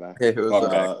back, welcome back. hey, what's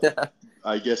Welcome back. up?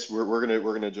 I guess we're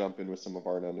gonna jump in with some of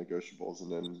our non-negotiables,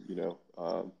 and then you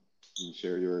can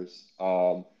share yours.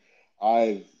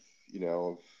 I've you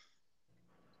know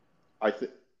I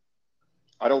think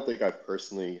I don't think I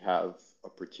personally have a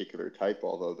particular type,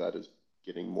 although that is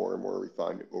getting more and more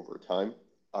refined over time.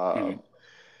 Hmm. Um,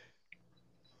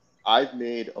 I've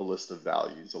made a list of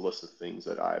values, a list of things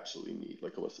that I absolutely need,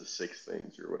 like a list of 6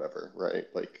 things or whatever, right?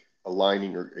 Like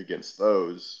aligning against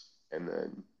those, and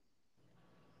then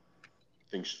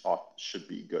things should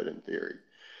be good in theory.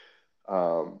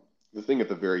 Um, the thing at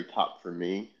the very top for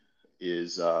me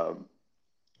is, you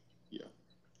know,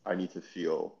 I need to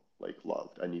feel like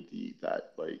loved. I need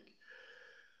that like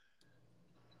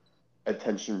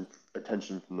attention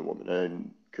attention from the woman,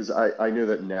 and because I know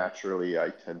that naturally I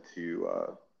tend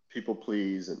to people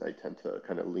please, and I tend to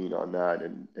kind of lean on that,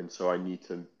 and so I need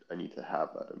to have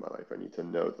that in my life. I need to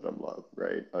know that I'm loved,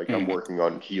 right? Like I'm Hmm. working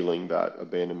on healing that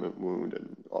abandonment wound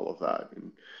and all of that,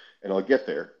 and I'll get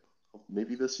there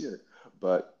maybe this year,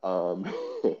 but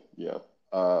yeah,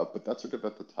 but that's sort of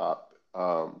at the top.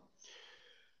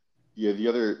 Yeah, the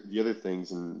other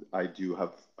things, and I do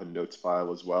have a notes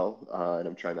file as well, and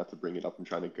I'm trying not to bring it up. I'm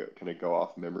trying to kind of go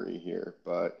off memory here,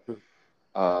 but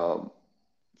um,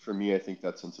 for me, I think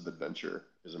that sense of adventure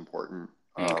is important.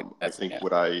 Okay, I that's, think yeah.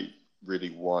 what I really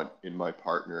want in my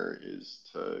partner is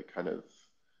to kind of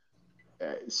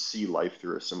see life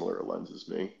through a similar lens as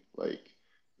me. Like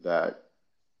that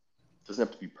doesn't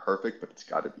have to be perfect, but it's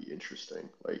got to be interesting.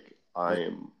 Like I Yeah.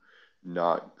 am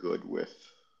not good with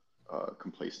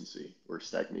complacency or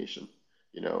stagnation,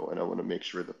 and I want to make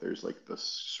sure that there's like this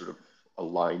sort of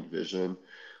aligned vision,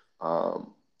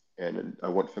 um, and I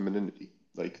want femininity.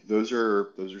 Like those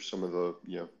are some of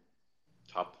the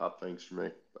top things for me.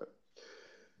 But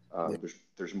Yeah.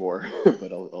 there's more,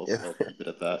 but Yeah. I'll keep it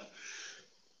at that.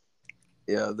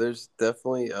 Yeah, there's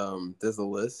definitely there's a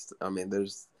list. I mean,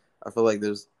 I feel like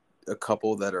there's a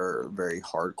couple that are very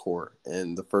hardcore,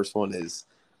 and the first one is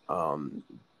um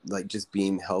like just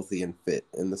being healthy and fit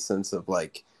in the sense of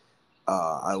like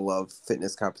I love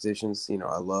fitness competitions.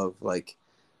 I love like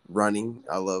running.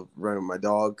 I love running my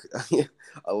dog.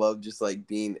 I love just like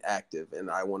being active, and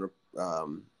I want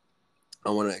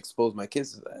to expose my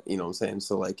kids to that. You know what I'm saying?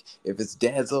 So like, if it's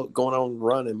dad's out going on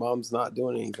run and mom's not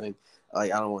doing anything,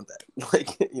 like I don't want that.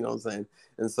 Like, you know what I'm saying?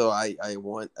 And so I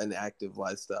want an active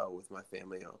lifestyle with my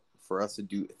family, for us to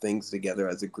do things together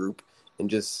as a group and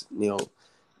just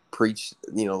preach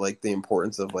like the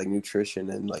importance of like nutrition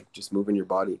and like just moving your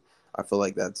body. I feel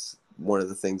like that's one of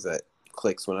the things that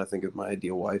clicks when I think of my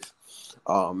ideal wife.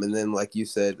 And then like you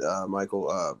said,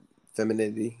 Michael,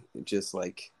 femininity, just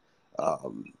like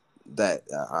um, that.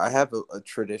 I have a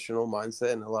traditional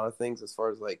mindset in a lot of things as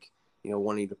far as like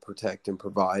wanting to protect and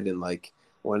provide and like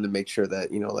wanting to make sure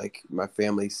that like my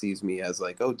family sees me as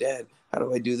like, oh dad, how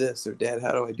do I do this, or dad,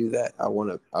 how do I do that? I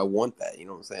want that, you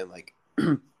know what I'm saying, like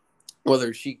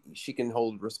whether she can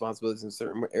hold responsibilities in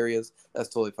certain areas, that's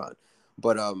totally fine.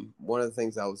 But one of the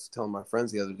things I was telling my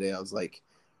friends the other day, I was like,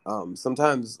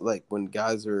 sometimes like when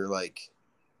guys are like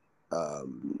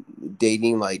um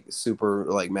dating like super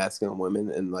like masculine women,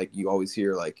 and like you always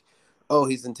hear like, oh,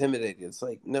 he's intimidating. It's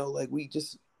like, no, like we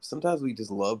just sometimes we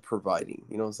just love providing,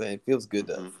 you know what I'm saying? It feels good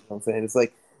to, you know Hmm. what I'm saying? It's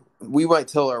like we might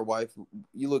tell our wife,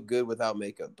 you look good without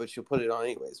makeup, but she'll put it on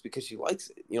anyways because she likes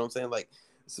it, you know what I'm saying? Like,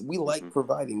 so we like Hmm.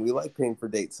 providing, we like paying for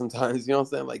dates sometimes, you know what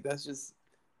I'm saying? Like that's just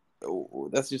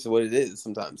what it is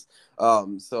sometimes.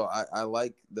 So I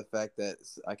like the fact that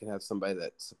I can have somebody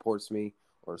that supports me,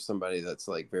 or somebody that's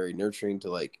like very nurturing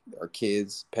to like our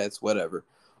kids, pets, whatever.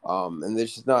 And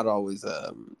there's just not always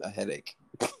a headache.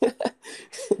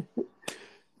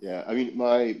 Yeah, I mean,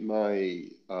 Dre,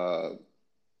 I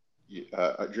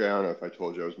don't know if I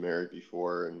told you I was married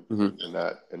before, and Hmm. and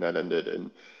that ended, and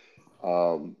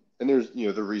there's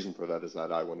the reason for that is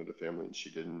that I wanted a family and she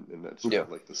didn't, and that's sort Yeah.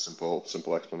 of like the simple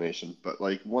explanation. But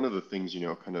like one of the things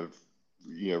kind of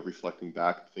reflecting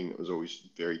back, the thing that was always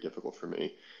very difficult for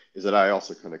me is that I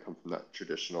also kind of come from that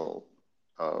traditional,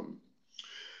 um,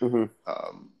 Hmm.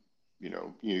 um,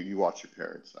 you watch your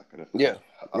parents, that kind of thing, Yeah.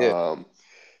 Yeah. um,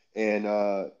 and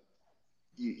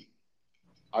you,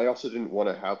 I also didn't want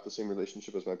to have the same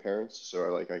relationship as my parents,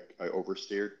 so I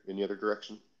oversteered in the other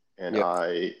direction, and Yeah.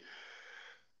 I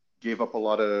gave up a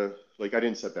lot of, like, I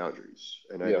didn't set boundaries,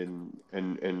 and I Yeah. didn't,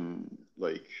 and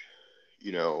like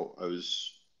I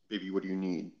was, baby, what do you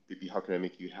need? Baby, how can I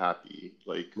make you happy?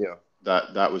 Like Yeah.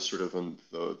 that was sort of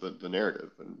the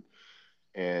narrative,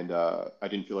 and I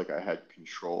didn't feel like I had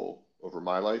control over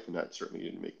my life, and that certainly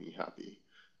didn't make me happy.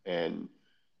 And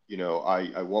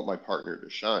I want my partner to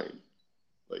shine,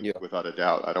 like Yeah. without a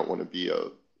doubt. I don't want to be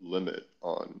a limit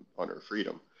on her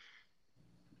freedom,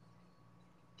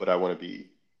 but I want to be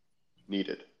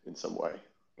needed in some way,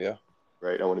 Yeah.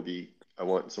 right? I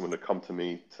want someone to come to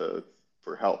me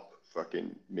for help,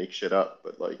 fucking make shit up,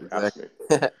 but like ask me.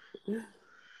 Exactly.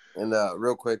 And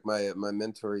real quick, my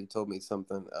mentor, he told me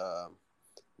something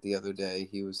the other day.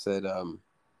 He was said,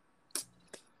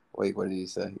 wait, what did he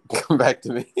say? Come back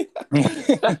to me.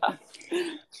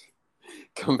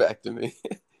 Come back to me.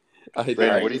 All Brandon,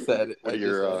 right. I just had it. what I are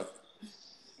just had your it.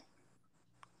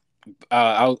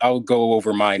 I'll go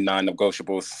over my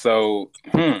non-negotiables. So,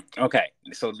 okay.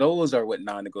 So those are what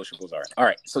non-negotiables are. All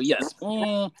right. So yes.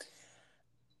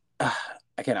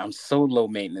 Again, I'm so low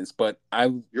maintenance, but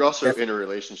I you're also def in a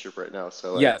relationship right now,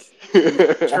 so like yes,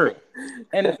 true,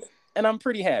 and I'm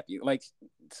pretty happy. Like,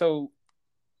 so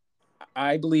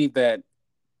I believe that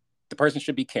the person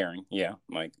should be caring. Yeah,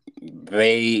 like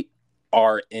they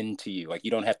are into you. Like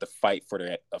you don't have to fight for their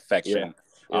Yeah. affection,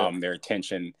 Yeah. their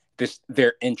attention,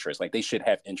 their interest. Like they should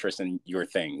have interest in your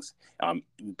things,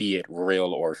 be it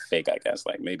real or fake. I guess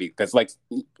like maybe because like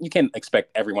you can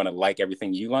expect everyone to like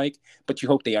everything you like, but you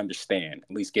hope they understand.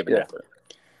 At least give an Yeah. effort.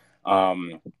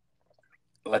 Um,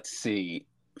 let's see.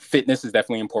 Fitness is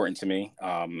definitely important to me,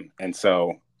 and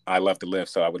so I love to lift.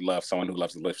 So I would love someone who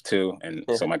loves to lift too, and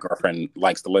so my girlfriend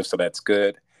likes to lift, so that's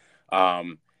good.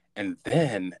 Um, and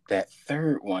then that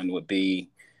third one would be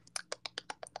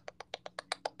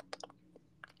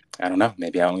I don't know.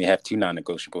 Maybe I only have two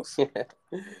non-negotiables.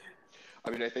 I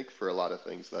mean, I think for a lot of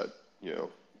things that, you know,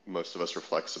 most of us are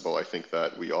flexible. I think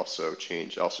that we also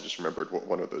change. I also just remembered what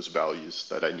one of those values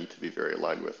that I need to be very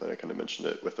aligned with, and I kind of mentioned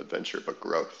it with adventure, but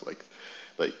growth. Like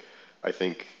I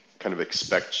think kind of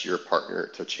expect your partner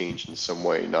to change in some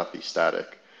way, not be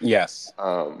static. Yes.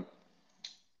 Um,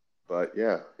 but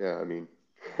yeah, I mean,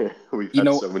 we've You had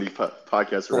know, so many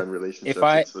podcasts around if relationships.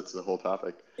 I It's the whole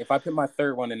topic. if I put my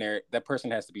third one in there, that person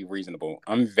has to be reasonable.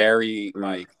 I'm very Mm.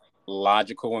 like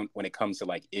logical when it comes to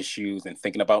like issues and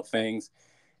thinking about things.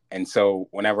 And so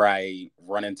whenever I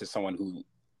run into someone who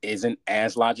isn't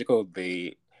as logical,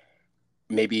 they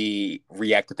maybe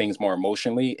react to things more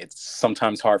emotionally. It's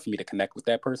sometimes hard for me to connect with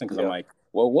that person because I'm Yeah. like,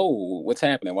 whoa, what's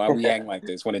happening? Why are we acting like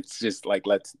this? When it's just like,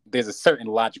 there's a certain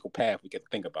logical path we could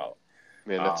think about.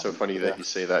 Man, that's so funny Yeah. that you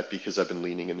say that because I've been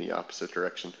leaning in the opposite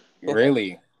direction.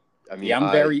 Really? I mean, Yeah,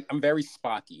 I'm very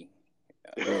Spocky.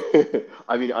 Mm.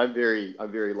 I mean, I'm very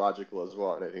logical as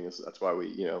well, and I think that's why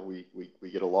we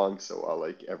get along so well.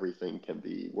 Like everything can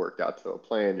be worked out to a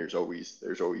plan. There's always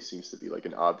seems to be like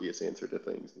an obvious answer to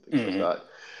things and things like Hmm.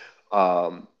 that.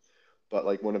 Um, but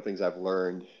like one of the things I've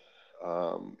learned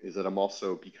is that I'm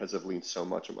also, because I've leaned so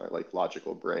much on my like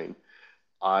logical brain,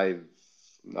 I'm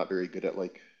not very good at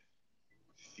like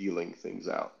feeling things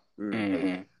out. Mm. Like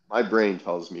Hmm. my brain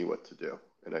tells me what to do,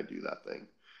 and I do that thing.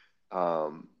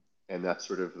 Um, and that's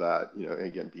sort of that,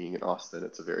 again, being in Austin,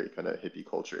 it's a very kind of hippie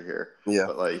culture here. Yeah.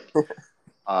 But like,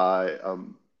 I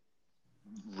am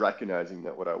recognizing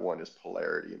that what I want is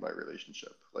polarity in my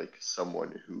relationship, like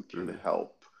someone who can Mm.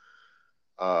 help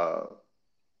uh,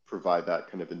 provide that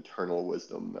kind of internal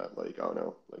wisdom that, like, I don't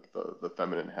know, like the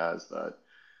feminine has that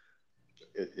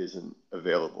it isn't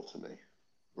available to me,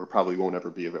 or probably won't ever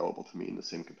be available to me in the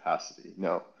same capacity.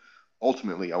 Now,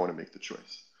 ultimately, I want to make the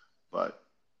choice, but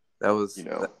That you was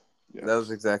know, that, yeah. that was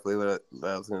exactly what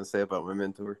I was going to say about my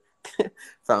mentor.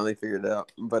 Finally figured it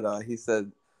out. But he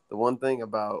said the one thing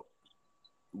about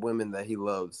women that he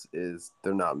loves is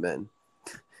they're not men,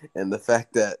 and the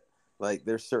fact that like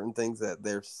there's certain things that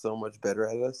they're so much better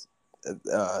at us,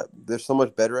 they're so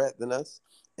much better at than us,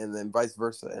 and then vice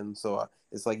versa. And so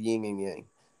it's like yin and yang.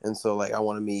 And so like I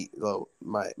want to meet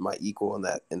my equal in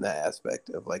that aspect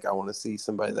of like I want to see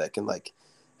somebody that can like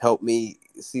help me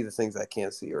see the things I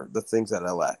can't see or the things that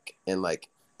I lack and like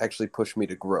actually push me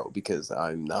to grow because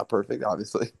I'm not perfect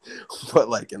obviously but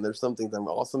like and there's some things I'm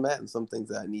awesome at and some things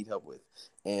that I need help with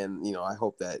and I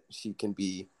hope that she can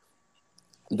be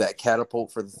that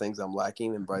catapult for the things I'm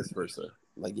lacking and vice versa,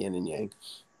 like yin and yang.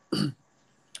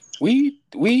 We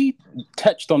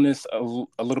touched on this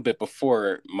a little bit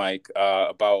before, Mike,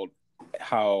 about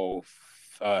how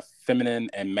feminine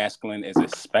and masculine is a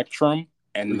spectrum,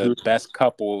 and the Mm-hmm. best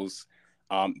couples,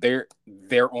 they're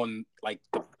on like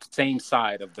the same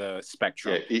side of the Yeah,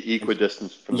 spectrum. And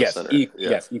equidistant from the yes, center. Yeah.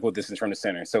 yes, equal distance from the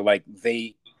center. So like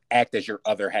they act as your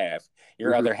other half,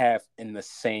 your Mm-hmm. other half in the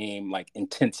same like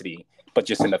intensity, but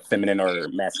just in the feminine or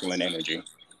masculine energy.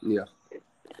 Yeah.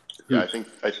 Yeah, Hmm.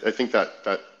 I think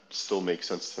that still makes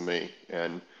sense to me.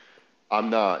 And I'm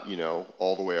not,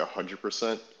 all the way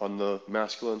 100% on the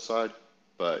masculine side,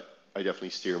 but I definitely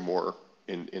steer more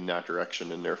in that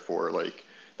direction, and therefore, like,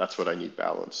 that's what I need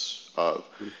balance of.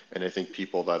 And I think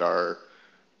people that are,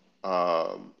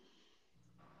 um,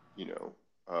 you know,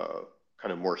 uh,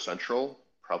 kind of more central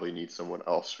probably need someone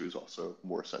else who's also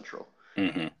more central.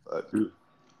 Hmm. But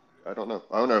I don't know.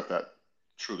 I don't know if that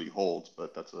truly holds,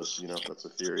 but that's a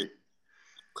theory.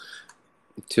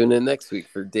 Tune in next week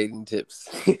for dating tips.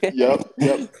 Yep.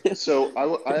 So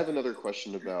I have another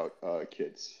question about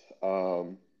kids.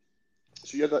 So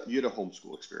you had a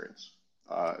homeschool experience.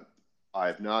 Uh, I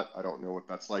have not. I don't know what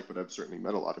that's like, but I've certainly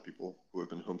met a lot of people who have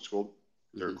been homeschooled.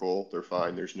 They're Mhm. cool. They're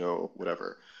fine. There's no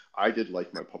whatever. I did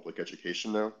like my public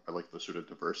education though. I like the sort of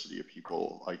diversity of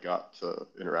people I got to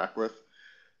interact with.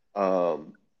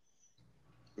 Um,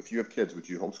 if you have kids, would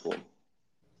you homeschool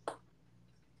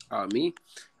them? Me,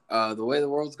 the way the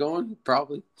world's going,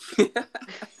 probably.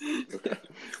 Okay.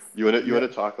 You want to Yeah.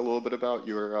 talk a little bit about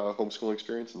your homeschooling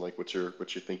experience and like what you're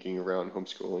thinking around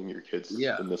homeschooling your kids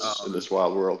Yeah. in this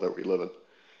wild world that we live in.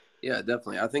 Yeah,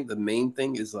 definitely. I think the main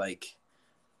thing is like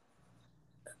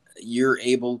you're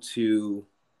able to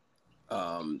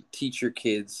teach your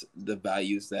kids the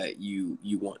values that you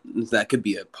want. That could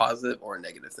be a positive or a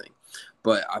negative thing,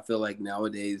 but I feel like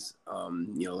nowadays,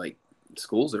 like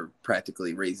schools are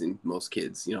practically raising most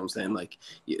kids. You know what I'm saying? Like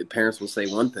parents will say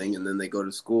one thing and then they go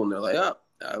to school and they're like, oh,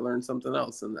 I learned something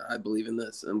else and I believe in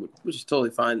this, and which is totally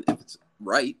fine if it's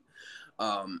right.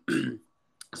 Um,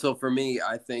 so for me,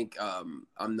 I think I'm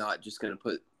not just going to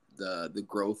put the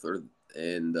growth or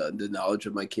and the knowledge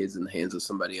of my kids in the hands of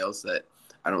somebody else that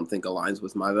I don't think aligns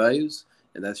with my values.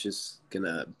 And that's just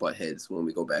gonna butt heads when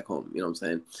we go back home. You know what I'm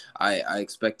saying? I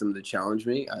expect them to challenge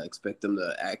me. I expect them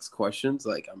to ask questions.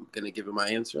 Like, I'm gonna give them my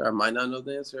answer. I might not know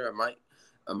the answer.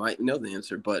 I might know the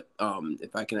answer. But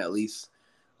if I can at least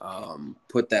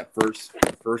put that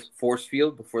first force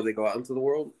field before they go out into the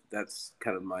world, that's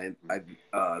kind of my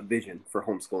vision for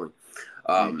homeschooling.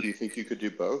 Do you think you could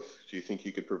do both? Do you think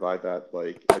you could provide that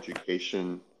like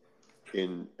education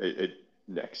in it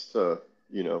next to,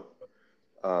 you know,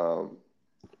 um,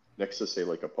 next to say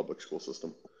like a public school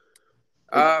system?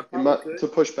 Like Probably could. to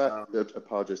push back, Um, I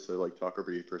apologize to like talk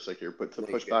over you for a sec here, but to no,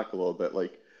 you push get it. back a little bit,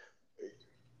 like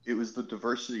it was the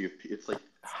diversity of, it's like,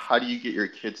 how do you get your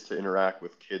kids to interact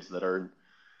with kids that are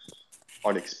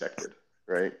unexpected,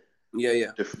 right? Yeah,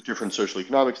 yeah, Different social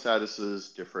economic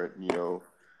statuses, different,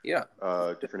 yeah.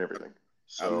 different everything.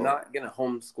 I'm So, not gonna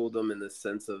homeschool them in the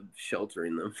sense of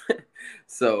sheltering them.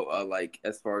 So, like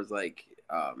as far as like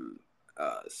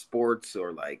sports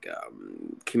or like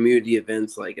community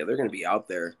events, like they're gonna be out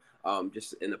there.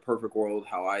 Just in the perfect world,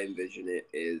 how I envision it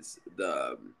is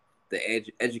the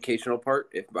educational part.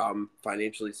 If I'm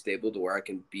financially stable to where I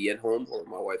can be at home or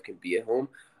my wife can be at home,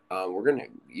 we're gonna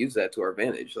use that to our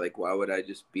advantage. Like, why would I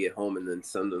just be at home and then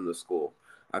send them to school?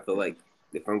 I feel like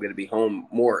if I'm going to be home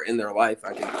more in their life,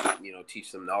 I can,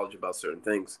 teach them knowledge about certain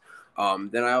things.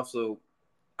 Then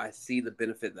I see the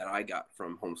benefit that I got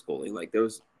from homeschooling. Like, there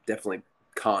was definitely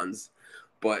cons,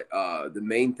 but the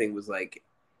main thing was like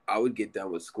I would get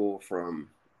done with school from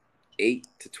 8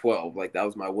 to 12. Like, that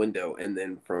was my window, and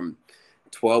then from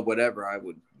 12 whatever, I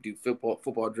would do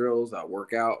football drills. I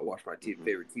work out, watch my mhm.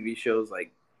 favorite TV shows.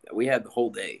 Like, we had the whole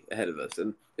day ahead of us,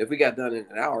 and if we got done in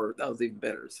an hour, that was even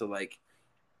better. So like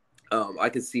I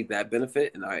could see that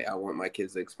benefit, and I want my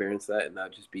kids to experience that and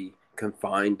not just be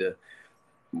confined to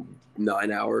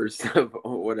 9 hours of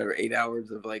or whatever, 8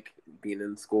 hours of like being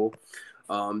in school.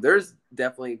 There's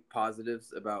definitely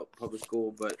positives about public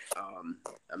school, but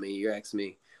I mean, you ask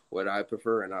me what I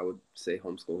prefer, and I would say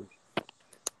homeschooling.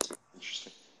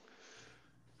 Interesting.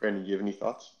 Brandon, do you have any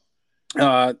thoughts?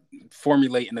 Uh,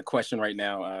 Formulating the question right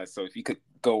now. So if you could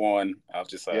go on, I'll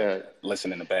just Yeah,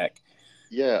 listen in the back.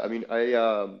 yeah. I mean,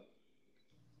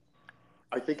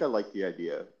 I think I like the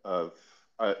idea of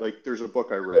like. There's a book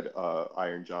I read,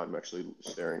 Iron John. I'm actually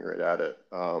staring right at it.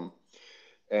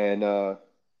 And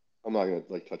I'm not gonna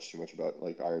like touch too much about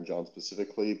like Iron John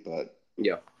specifically, but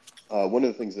Yeah, one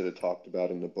of the things that it talked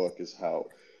about in the book is how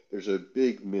there's a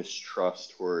big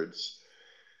mistrust towards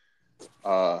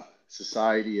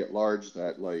society at large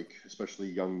that like especially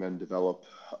young men develop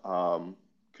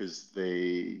because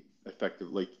they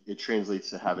effectively like it translates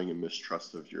to having a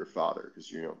mistrust of your father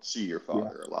because you don't see your yeah,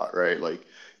 father a lot, right? Like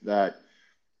that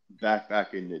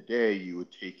back in the day, you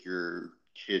would take your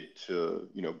kid to,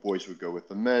 boys would go with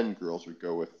the men, girls would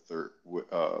go with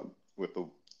the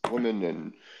women,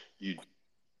 and you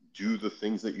do the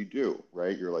things that you do,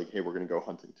 right? You're like, hey, we're gonna go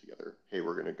hunting together. Hey,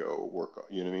 we're gonna go work.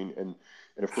 You know what I mean?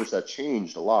 And of course that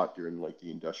changed a lot during like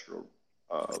the industrial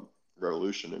uh,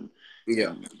 revolution,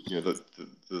 yeah, and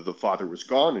the father was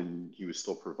gone and he was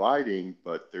still providing,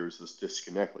 but there was this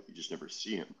disconnect. Like you just never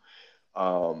see him.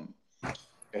 Um,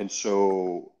 and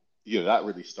so, that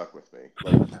really stuck with me.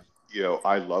 Like,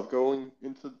 I love going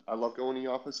to the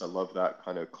office. I love that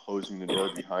kind of closing the door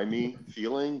behind me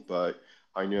feeling. But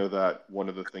I know that one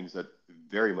of the things that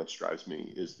very much drives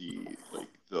me is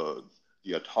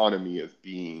the autonomy of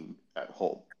being at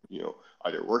home.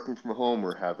 Either working from home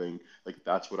or having like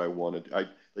that's what I wanted. I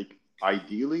like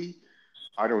ideally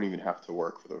I don't even have to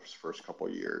work for those first couple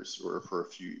of years or for a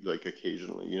few, like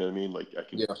occasionally, you know what I mean? Like I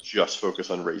can yeah. just focus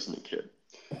on raising a kid.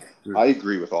 Mm. I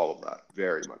agree with all of that,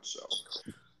 very much so.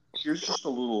 Here's just a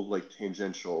little like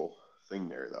tangential thing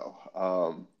there though.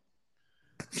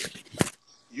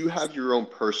 You have your own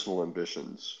personal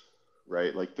ambitions,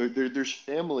 right? Like there's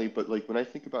family, but like when I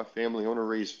think about family, I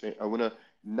want to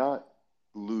not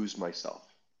lose myself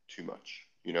too much,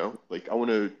 Like I want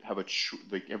to have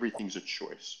like everything's a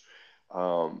choice.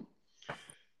 Um,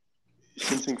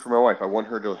 Same thing for my wife. I want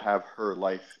her to have her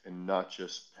life and not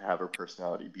just have her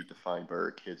personality be defined by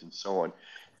her kids and so on.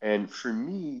 And for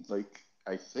me, like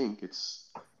I think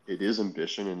it is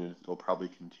ambition and it'll probably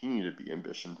continue to be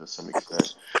ambition to some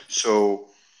extent. So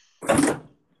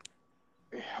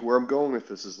where I'm going with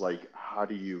this is like, how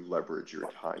do you leverage your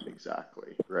time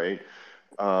exactly, right?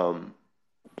 Um,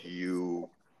 do you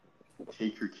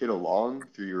take your kid along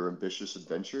through your ambitious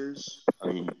adventures? I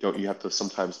mean, don't you have to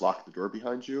sometimes lock the door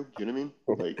behind you? Do you know what I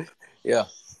mean? Like, Yeah,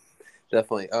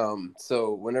 definitely.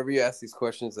 So whenever you ask these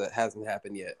questions that hasn't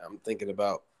happened yet, I'm thinking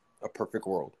about a perfect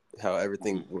world, how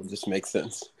everything will just make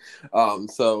sense.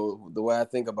 So the way I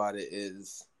think about it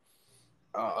is,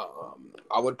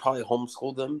 I would probably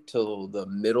homeschool them till the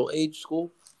middle age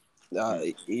school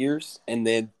years, and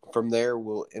then from there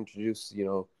we'll introduce,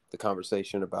 the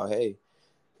conversation about, hey,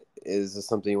 is this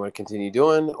something you want to continue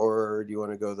doing, or do you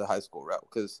want to go the high school route?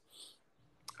 Because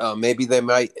maybe they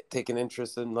might take an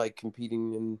interest in like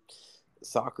competing in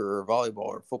soccer or volleyball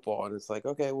or football, and it's like,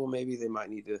 okay, well, maybe they might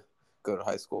need to go to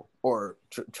high school or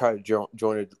try to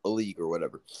join a league or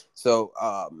whatever. So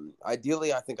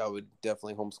ideally, I think I would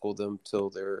definitely homeschool them till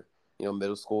they're,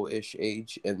 middle school ish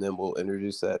age, and then we'll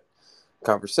introduce that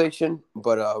conversation.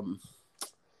 But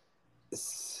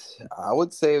I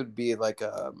would say it would be like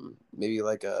maybe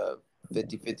like a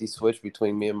 50-50 switch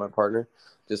between me and my partner,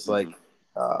 just like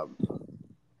um,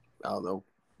 I don't know,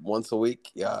 once a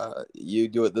week. You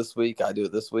do it this week, I do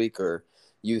it this week, or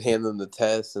you hand them the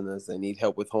test, and as they need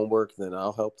help with homework, then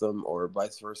I'll help them, or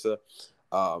vice versa.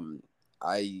 Um,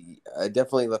 I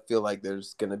definitely feel like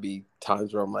there's gonna be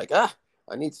times where I'm like, I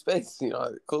need space,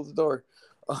 I close the door,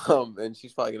 and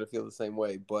she's probably gonna feel the same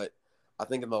way. But I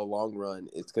think in the long run,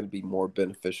 it's gonna be more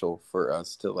beneficial for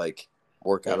us to like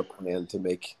work out Yeah. a plan to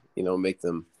make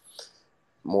them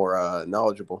more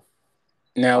knowledgeable.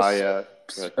 Now, Go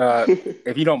uh, ahead.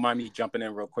 if you don't mind me jumping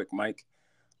in real quick, Mike.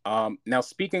 Now,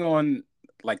 speaking on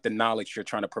like the knowledge you're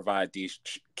trying to provide these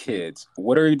kids,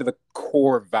 what are the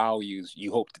core values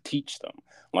you hope to teach them?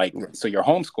 Like, so you're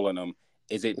homeschooling them.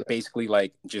 Is it basically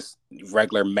like just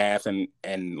regular math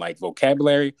and like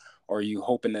vocabulary, or are you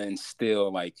hoping to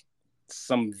instill like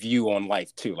some view on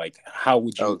life too? Like, how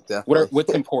would Oh, you? definitely.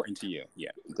 What's important to you?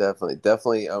 Yeah.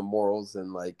 Definitely morals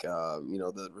and like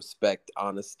the respect,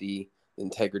 honesty,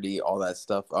 integrity, all that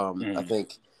stuff. I Mm.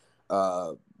 think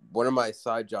uh one of my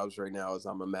side jobs right now is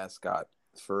I'm a mascot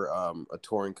for a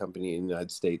touring company in the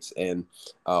United States, and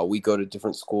we go to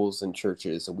different schools and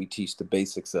churches, and we teach the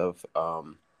basics of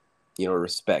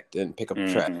respect and pick up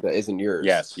trash Hmm. that isn't yours,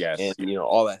 Yes. and Yes.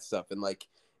 all that stuff, and like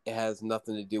it has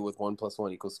nothing to do with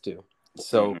 1+1 = 2.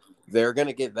 So Hmm. they're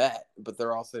gonna get that, but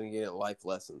they're also gonna get life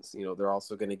lessons. They're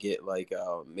also gonna get like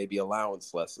maybe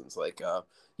allowance lessons, like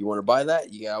you want to buy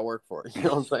that, you gotta work for it. You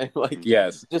know what I'm saying? Like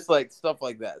Yes. just like stuff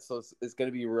like that. So it's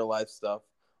gonna be real life stuff,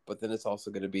 but then it's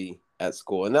also gonna be at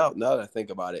school. And now that I think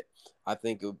about it, I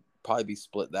think it would probably be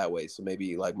split that way. So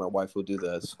maybe like my wife will do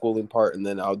the schooling part, and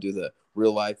then I'll do the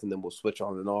real life, and then we'll switch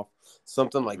on and off,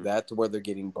 something like that, to where they're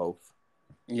getting both.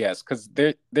 Yes, because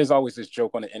there's always this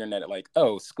joke on the internet like,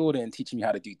 oh, school didn't teach me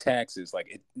how to do taxes. Like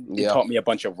it Yeah, taught me a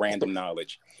bunch of random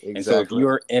knowledge. And so if exactly.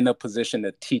 you're in a position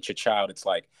to teach a child, it's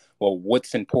like, well,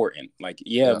 what's important? Like,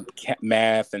 yeah, Yeah,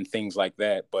 math and things like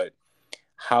that, but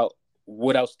how?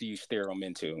 What else do you steer them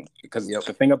into? Because yep,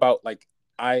 the thing about like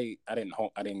I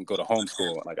didn't go to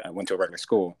homeschool. Like I went to a regular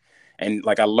school, and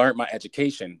like I learned my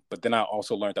education, but then I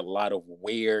also learned a lot of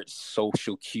weird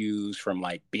social cues from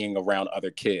like being around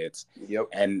other kids, yep,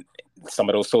 and some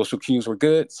of those social cues were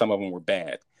good, some of them were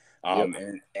bad. yep.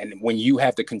 And when you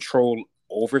have the control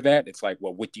over that, it's like,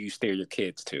 well, what do you steer your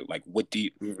kids to? Like,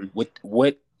 Hmm.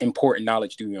 what important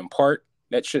knowledge do you impart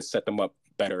that should set them up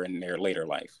better in their later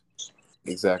life?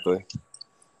 Exactly.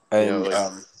 Yeah, And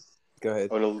like go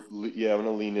ahead. I want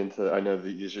to lean into. I know that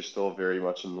these are still very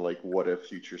much in like what if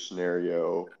future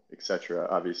scenario, etc.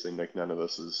 Obviously, like none of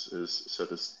this is set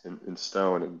in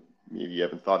stone, and maybe you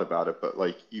haven't thought about it, but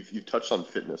like you've touched on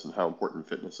fitness and how important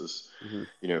fitness is, Hmm.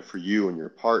 for you and your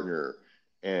partner,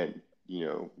 and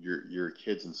your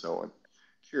kids and so on.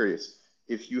 Curious,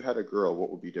 if you had a girl, what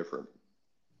would be different?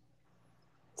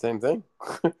 Same thing.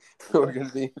 We're Okay,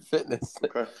 gonna be fitness.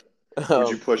 okay. Would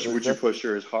you push? There's Would you definitely, push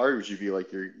her as hard? Would you be like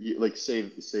like say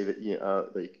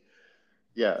that like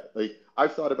yeah, like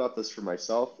I've thought about this for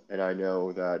myself, and I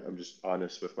know that I'm just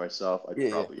honest with myself. I'd yeah,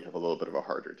 yeah, probably have a little bit of a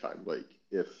harder time. Like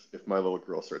if my little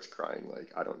girl starts crying,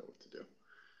 like I don't know what to do.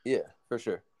 yeah, for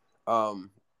sure.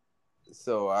 Um,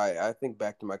 so I think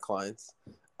back to my clients,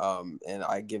 and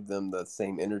I give them the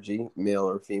same energy, male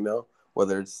or female,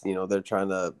 whether it's they're trying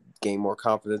to gain more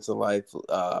confidence in life,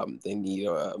 they need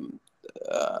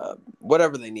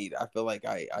whatever they need. I feel like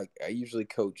I usually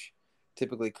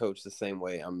typically coach the same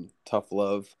way. I'm tough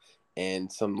love,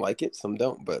 and some like it, some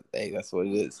don't, but hey, that's what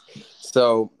it is.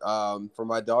 So for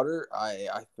my daughter,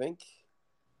 I think,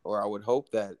 or I would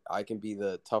hope that I can be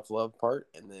the tough love part,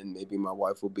 and then maybe my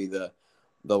wife will be the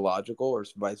logical, or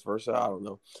vice versa. I don't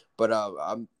know, but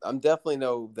I'm definitely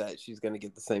know that she's gonna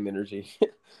get the same energy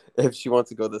if she wants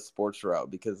to go the sports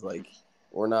route, because like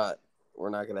we're not we're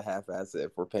not gonna half-ass it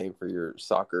if we're paying for your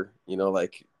soccer,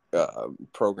 like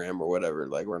program or whatever.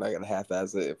 Like we're not gonna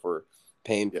half-ass it if we're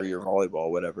paying for your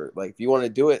volleyball, whatever. Like, if you want to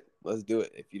do it, let's do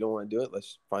it. If you don't want to do it,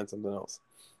 let's find something else.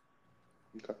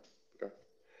 Okay.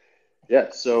 Yeah.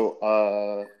 So,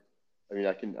 I mean,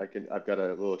 I've got a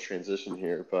little transition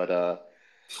here, but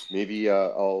maybe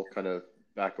I'll kind of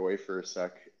back away for a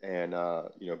sec. And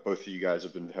both of you guys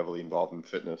have been heavily involved in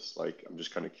fitness. Like, I'm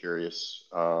just kind of curious,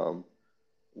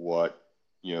 what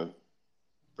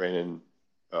Brandon,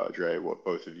 Dre, what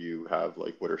both of you have,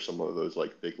 like, what are some of those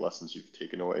like big lessons you've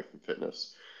taken away from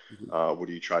fitness? What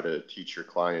do you try to teach your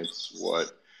clients? Where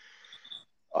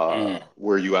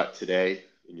are you at today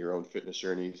in your own fitness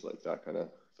journeys, like that kind of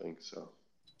thing? So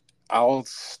I'll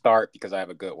start because I have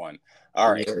a good one.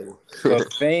 All right. The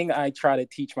thing I try to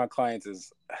teach my clients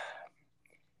is,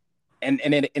 and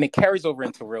it carries over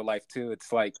into real life too.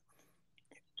 It's like,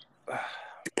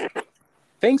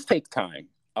 things take time.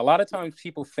 A lot of times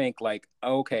people think like,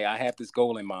 okay, I have this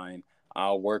goal in mind.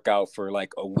 I'll work out for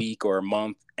like a week or a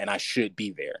month and I should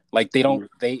be there. Like they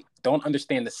don't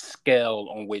understand the scale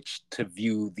on which to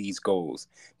view these goals.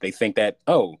 They think that,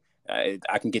 I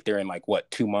can get there in like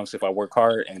 2 months if I work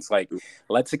hard. And it's like,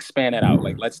 let's expand it out.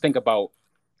 Like, let's think about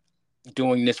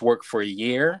doing this work for a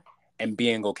year and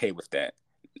being okay with that.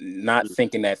 Not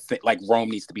thinking that like Rome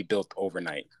needs to be built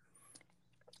overnight.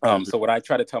 So what I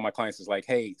try to tell my clients is like,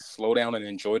 hey, slow down and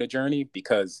enjoy the journey,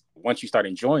 because once you start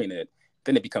enjoying it,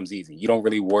 then it becomes easy. You don't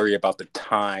really worry about the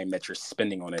time that you're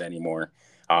spending on it anymore.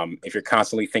 If you're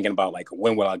constantly thinking about like,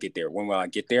 when will I get there? When will I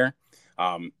get there?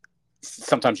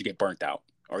 Sometimes you get burnt out,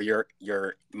 or you're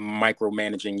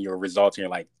micromanaging your results and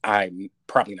you're like, I'm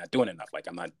probably not doing enough. Like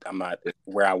I'm not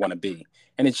where I want to be.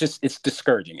 And it's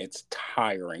discouraging. It's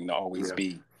tiring to always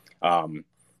be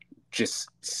just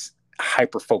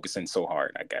hyper focusing so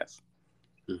hard, I guess.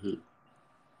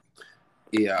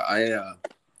 Yeah,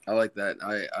 I like that.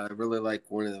 I really like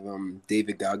one of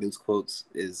David Goggins' quotes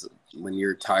is, when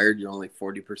you're tired, you're only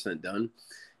 40% done.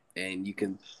 And you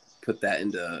can put that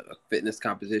into a fitness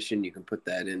competition. You can put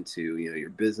that into, your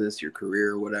business, your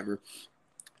career, whatever.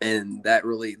 And that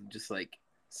really just like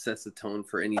sets the tone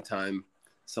for any time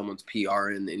someone's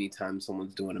PRing, anytime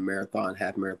someone's doing a marathon,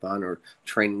 half marathon, or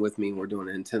training with me and we're doing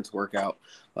an intense workout.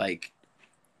 Like,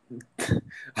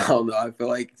 I don't know. I feel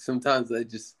like sometimes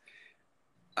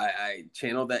I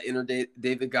channel that inner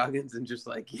David Goggins and just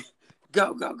like,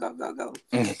 go. And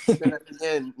then at the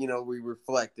end, we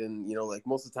reflect, and, like,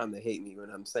 most of the time they hate me when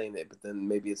I'm saying it, but then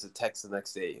maybe it's a text the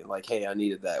next day, like, hey, I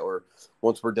needed that. Or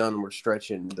once we're done and we're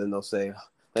stretching, then they'll say,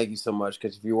 thank you so much,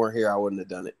 because if you weren't here, I wouldn't have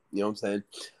done it. You know what I'm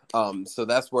saying? So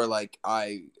that's where, like,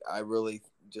 I really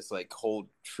just, like, hold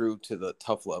true to the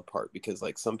tough love part, because,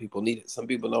 like, some people need it. Some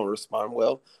people don't respond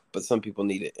well, but some people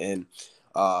need it. And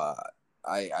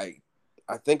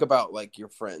I think about, like, your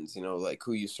friends, like,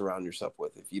 who you surround yourself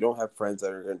with. If you don't have friends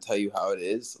that are going to tell you how it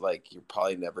is, like, you're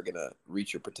probably never going to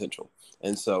reach your potential.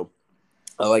 And so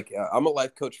I'm a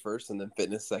life coach first and then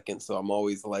fitness second. So I'm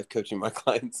always life coaching my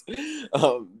clients.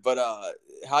 But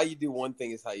how you do one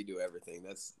thing is how you do everything.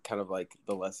 That's kind of like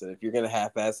the lesson. If you're going to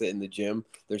half-ass it in the gym,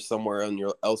 there's somewhere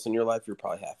else in your life you're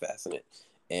probably half-assing it.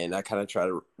 And I kind of try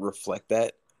to reflect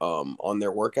that on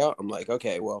their workout. I'm like,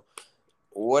 okay, well,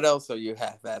 what else are you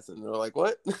half-assing? They're like,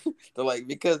 what? They're like,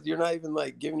 because you're not even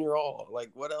like giving your all. Like,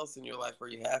 what else in your life are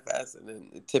you half-assing?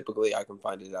 And typically I can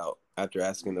find it out after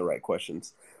asking the right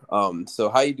questions. So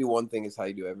how you do one thing is how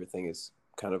you do everything is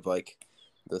kind of like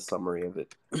the summary of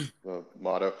it.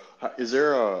 Motto. Is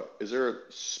there a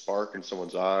spark in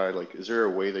someone's eye? Like, is there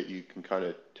a way that you can kind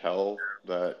of tell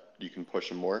that you can push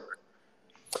them more?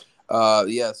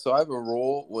 Yeah, so I have a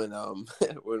rule when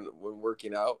when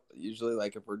working out, usually,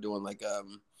 like, if we're doing like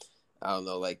I don't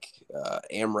know, like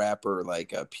AMRAP or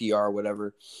like a PR or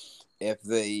whatever, if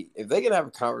they can have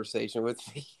a conversation with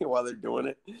me while they're doing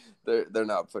it, they're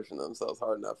not pushing themselves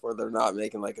hard enough, or they're not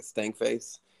making like a stank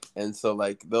face. And so,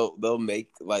 like, they'll make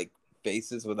like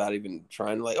faces without even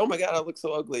trying, like, oh my god, I look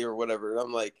so ugly or whatever. And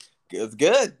I'm like, it's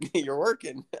good. You're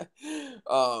working.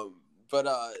 But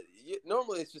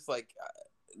normally it's just like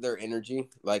their energy.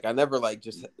 Like, I never like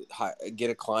just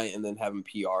get a client and then have them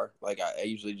PR. Like, I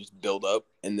usually just build up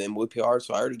and then with PR,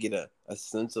 so I already get a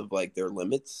sense of like their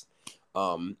limits.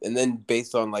 And then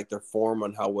based on like their form,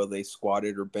 on how well they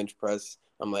squatted or bench press,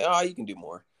 I'm like, oh, you can do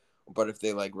more. But if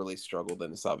they like really struggle,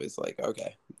 then it's obvious, like,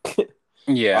 okay.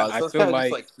 Yeah, So it's kind of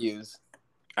just like cues.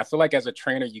 I feel like as a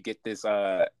trainer, you get this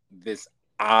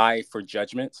eye for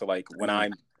judgment. So like when I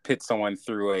put someone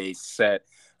through a set,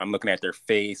 I'm looking at their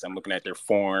face, I'm looking at their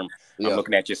form, I'm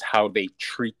looking at just how they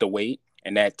treat the weight,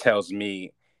 and that tells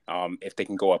me if they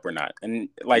can go up or not. And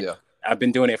like I've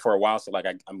been doing it for a while, so like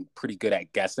I'm pretty good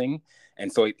at guessing,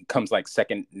 and so it comes like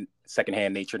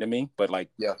secondhand nature to me. But like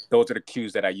those are the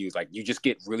cues that I use. Like you just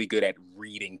get really good at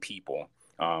reading people,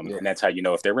 and that's how you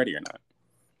know if they're ready or not.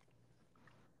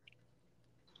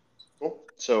 Cool.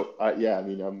 So yeah, I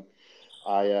mean,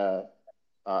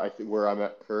 I think where I'm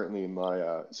at currently in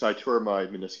my so I tore my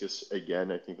meniscus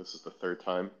again. I think this is the third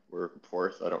time or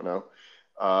fourth. I don't know.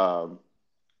 Um,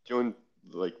 Doing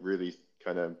like really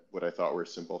kind of what I thought were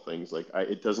simple things. Like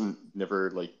it doesn't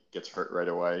never like gets hurt right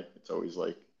away. It's always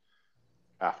like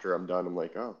after I'm done, I'm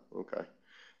like, oh, okay.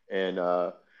 And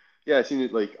yeah, I seen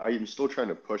it like I'm still trying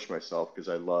to push myself because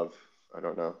I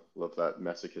don't know, love that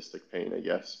masochistic pain, I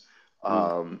guess.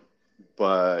 Um,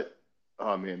 but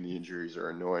oh man, the injuries are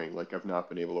annoying. Like I've not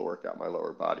been able to work out my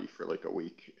lower body for like a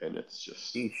week, and it's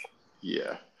just Eesh.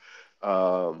 yeah.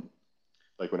 Um,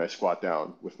 like when I squat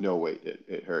down with no weight,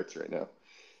 it hurts right now.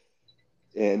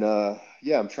 And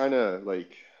yeah, I'm trying to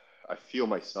like I feel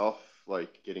myself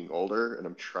like getting older, and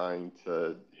I'm trying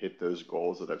to hit those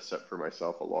goals that I've set for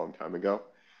myself a long time ago.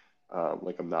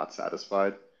 Like I'm not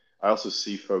satisfied. I also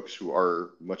see folks who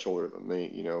are much older than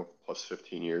me, you know, plus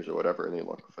 15 years or whatever, and they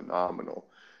look phenomenal.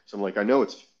 So I'm like, I know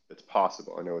it's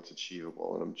possible. I know it's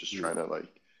achievable, and I'm just trying to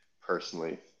like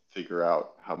personally figure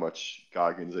out how much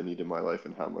Goggins I need in my life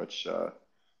and how much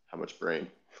brain,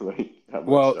 like how much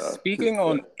Well, speaking yeah.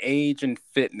 on age and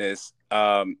fitness,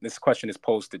 this question is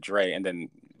posed to Dre, and then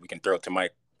we can throw it to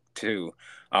Mike too.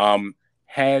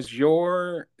 Has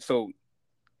your so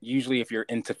usually if you're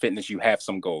into fitness, you have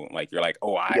some goal. Like you're like,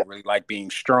 oh, I really like being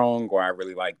strong, or I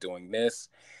really like doing this.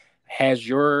 Has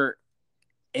your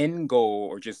end goal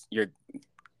or just your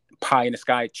pie in the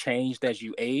sky changed as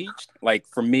you aged? Like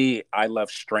for me, I love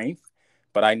strength,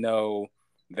 but I know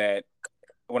that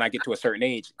when I get to a certain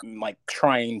age, like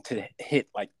trying to hit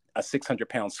like a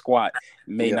 600-pound squat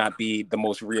may not be the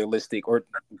most realistic or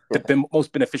the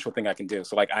most beneficial thing I can do.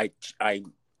 So like I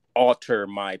alter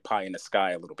my pie in the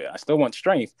sky a little bit. I still want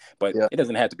strength, but it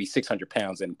doesn't have to be 600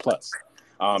 pounds and plus.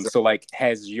 So like,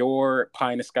 has your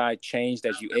pie in the sky changed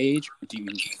as you age? Or do you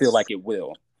feel like it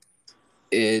will?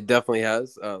 It definitely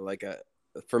has.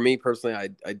 For me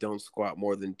personally, I don't squat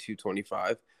more than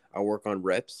 225. I work on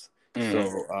reps.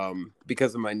 So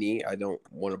because of my knee, I don't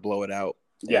want to blow it out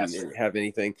and have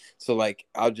anything. So like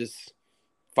I'll just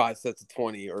 5 sets of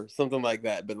 20 or something like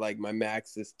that. But like my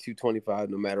max is 225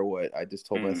 no matter what. I just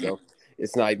told myself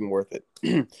it's not even worth it.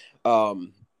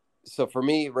 So for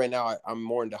me right now, I'm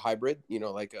more into hybrid, you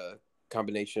know, like a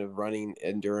combination of running,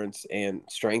 endurance, and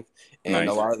strength. And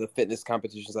a lot of the fitness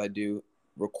competitions I do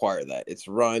require that. It's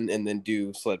run and then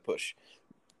do sled push,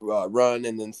 run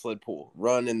and then sled pull,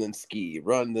 run and then ski,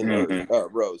 run then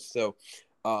rows. So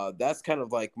that's kind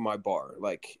of like my bar.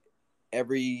 Like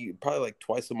probably like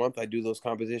twice a month I do those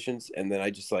competitions, and then I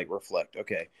just like reflect.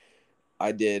 Okay,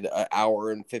 I did an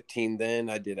hour and 15 then.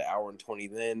 I did an hour and 20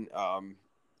 then.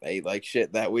 I ate like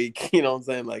shit that week. You know what I'm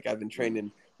saying? Like I've been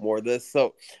training more of this.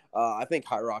 So I think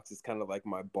High Rocks is kind of like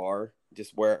my bar,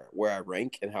 just where I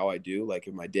rank and how I do. Like,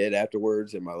 am I dead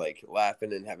afterwards? Am I like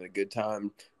laughing and having a good time,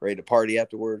 ready to party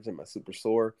afterwards? Am I super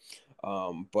sore?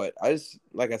 But I just,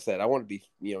 like I said, I want to be,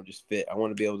 you know, just fit. I want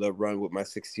to be able to run with my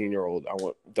 16-year-old. I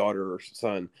want daughter or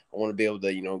son. I want to be able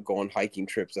to, you know, go on hiking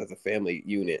trips as a family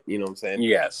unit. You know what I'm saying?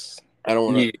 Yes. I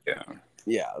don't want to.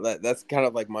 Yeah, that's kind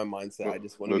of like my mindset. I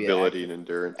just want to be mobility and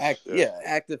endurance.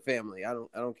 Active family. I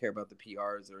don't care about the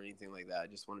PRs or anything like that. I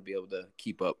just want to be able to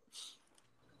keep up.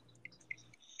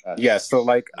 So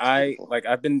like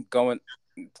I've been going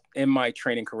in my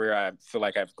training career. I feel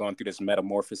like I've gone through this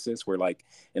metamorphosis where like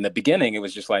in the beginning it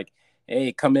was just like,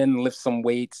 hey, come in, lift some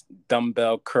weights,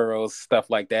 dumbbell curls, stuff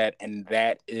like that, and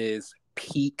that is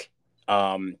peak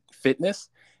fitness.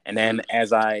 And then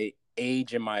as I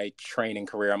age in my training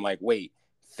career, I'm like, wait,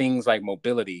 things like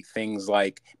mobility, things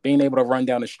like being able to run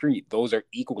down the street, those are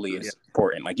equally as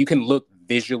important. Like you can look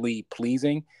visually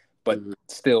pleasing, but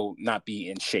still not be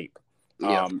in shape.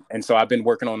 And so I've been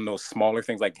working on those smaller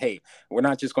things like, hey, we're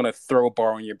not just going to throw a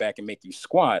bar on your back and make you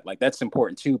squat. Like that's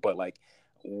important too. But like,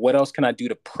 what else can I do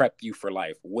to prep you for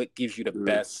life? What gives you the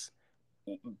best,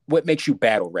 what makes you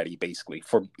battle ready basically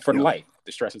for life,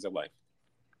 the stresses of life?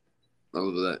 I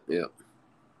love that. Yeah.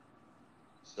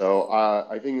 So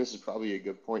I think this is probably a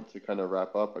good point to kind of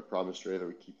wrap up. I promised Ray that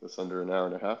we keep this under an hour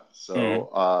and a half. So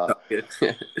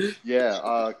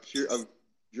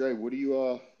Dre, what are you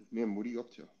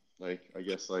up to? Like, I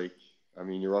guess like, I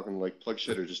mean, you're welcome to like plug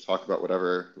shit or just talk about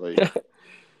whatever. Like,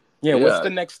 what's the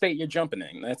next state you're jumping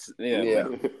in? That's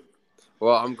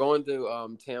Well, I'm going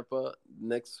to Tampa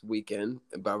next weekend,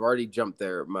 but I've already jumped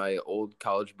there. My old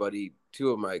college buddy, two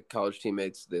of my college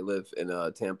teammates, they live in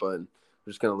Tampa, and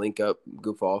We're just gonna link up,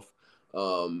 goof off.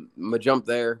 I'm gonna jump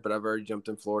there, but I've already jumped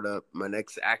in Florida. My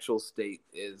next actual state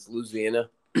is Louisiana.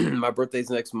 My birthday's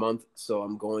next month, so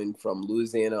I'm going from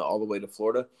Louisiana all the way to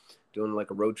Florida, doing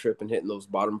like a road trip and hitting those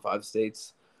bottom 5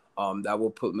 states. That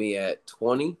will put me at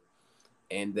 20.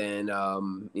 And then,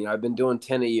 I've been doing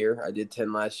 10 a year. I did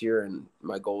 10 last year, and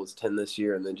my goal is 10 this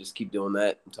year, and then just keep doing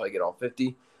that until I get all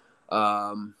 50.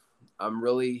 I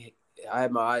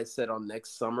have my eyes set on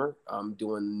next summer. I'm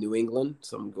doing New England,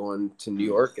 so I'm going to New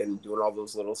York and doing all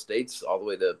those little states all the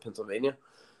way to Pennsylvania.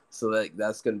 So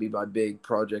that's going to be my big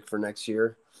project for next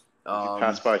year. If you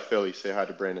pass by Philly, say hi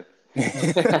to Brandon.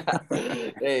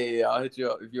 Hey, I'll hit you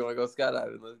up if you want to go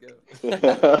skydiving. Let's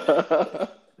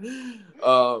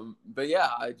go. But yeah,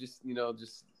 I just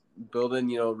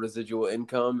building residual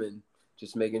income and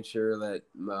just making sure that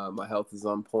my health is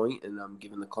on point, and I'm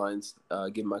giving my clients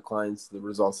the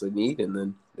results they need, and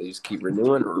then they just keep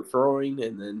renewing or referring,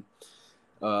 and then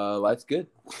life's good.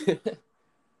 Yeah,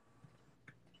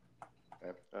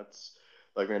 that's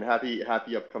like, man, happy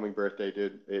upcoming birthday,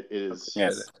 dude. It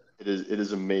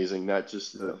is amazing. That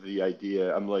just the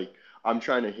idea. I'm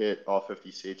trying to hit all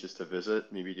 50 states just to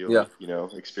visit, maybe do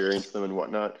experience them and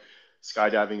whatnot.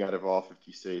 Skydiving out of all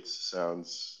 50 states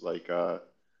sounds like a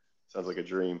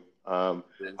dream. I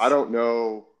don't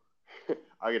know.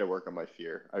 I got to work on my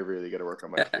fear. I really got to work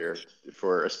on my fear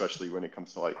especially when it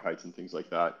comes to like heights and things like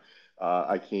that.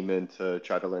 I came in to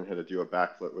try to learn how to do a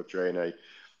backflip with Dre,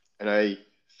 and I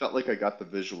felt like I got the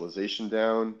visualization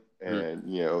down and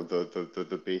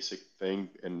the basic thing,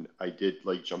 and I did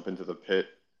like jump into the pit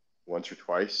once or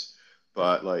twice,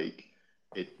 but like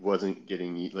it wasn't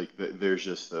getting like there's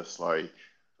just this like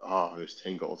there's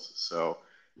tingles. So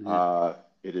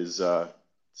it is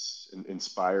it's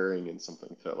inspiring and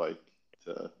something to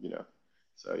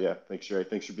so yeah, thanks Ray,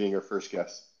 thanks for being our first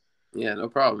guest. Yeah, no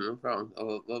problem. I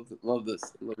love this.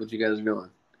 Love what you guys are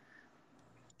doing.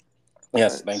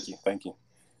 Yes, thank you.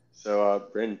 So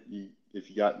Brandon, if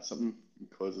you got something, you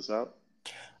close us out.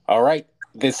 All right.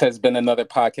 This has been another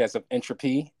podcast of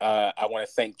Entropy. I want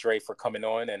to thank Dre for coming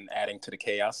on and adding to the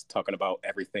chaos, talking about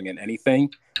everything and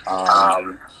anything.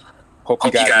 Hope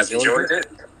you guys enjoyed it.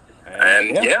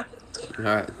 And yeah. All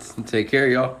right. Take care,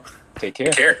 y'all. Take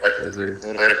care.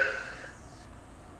 Later.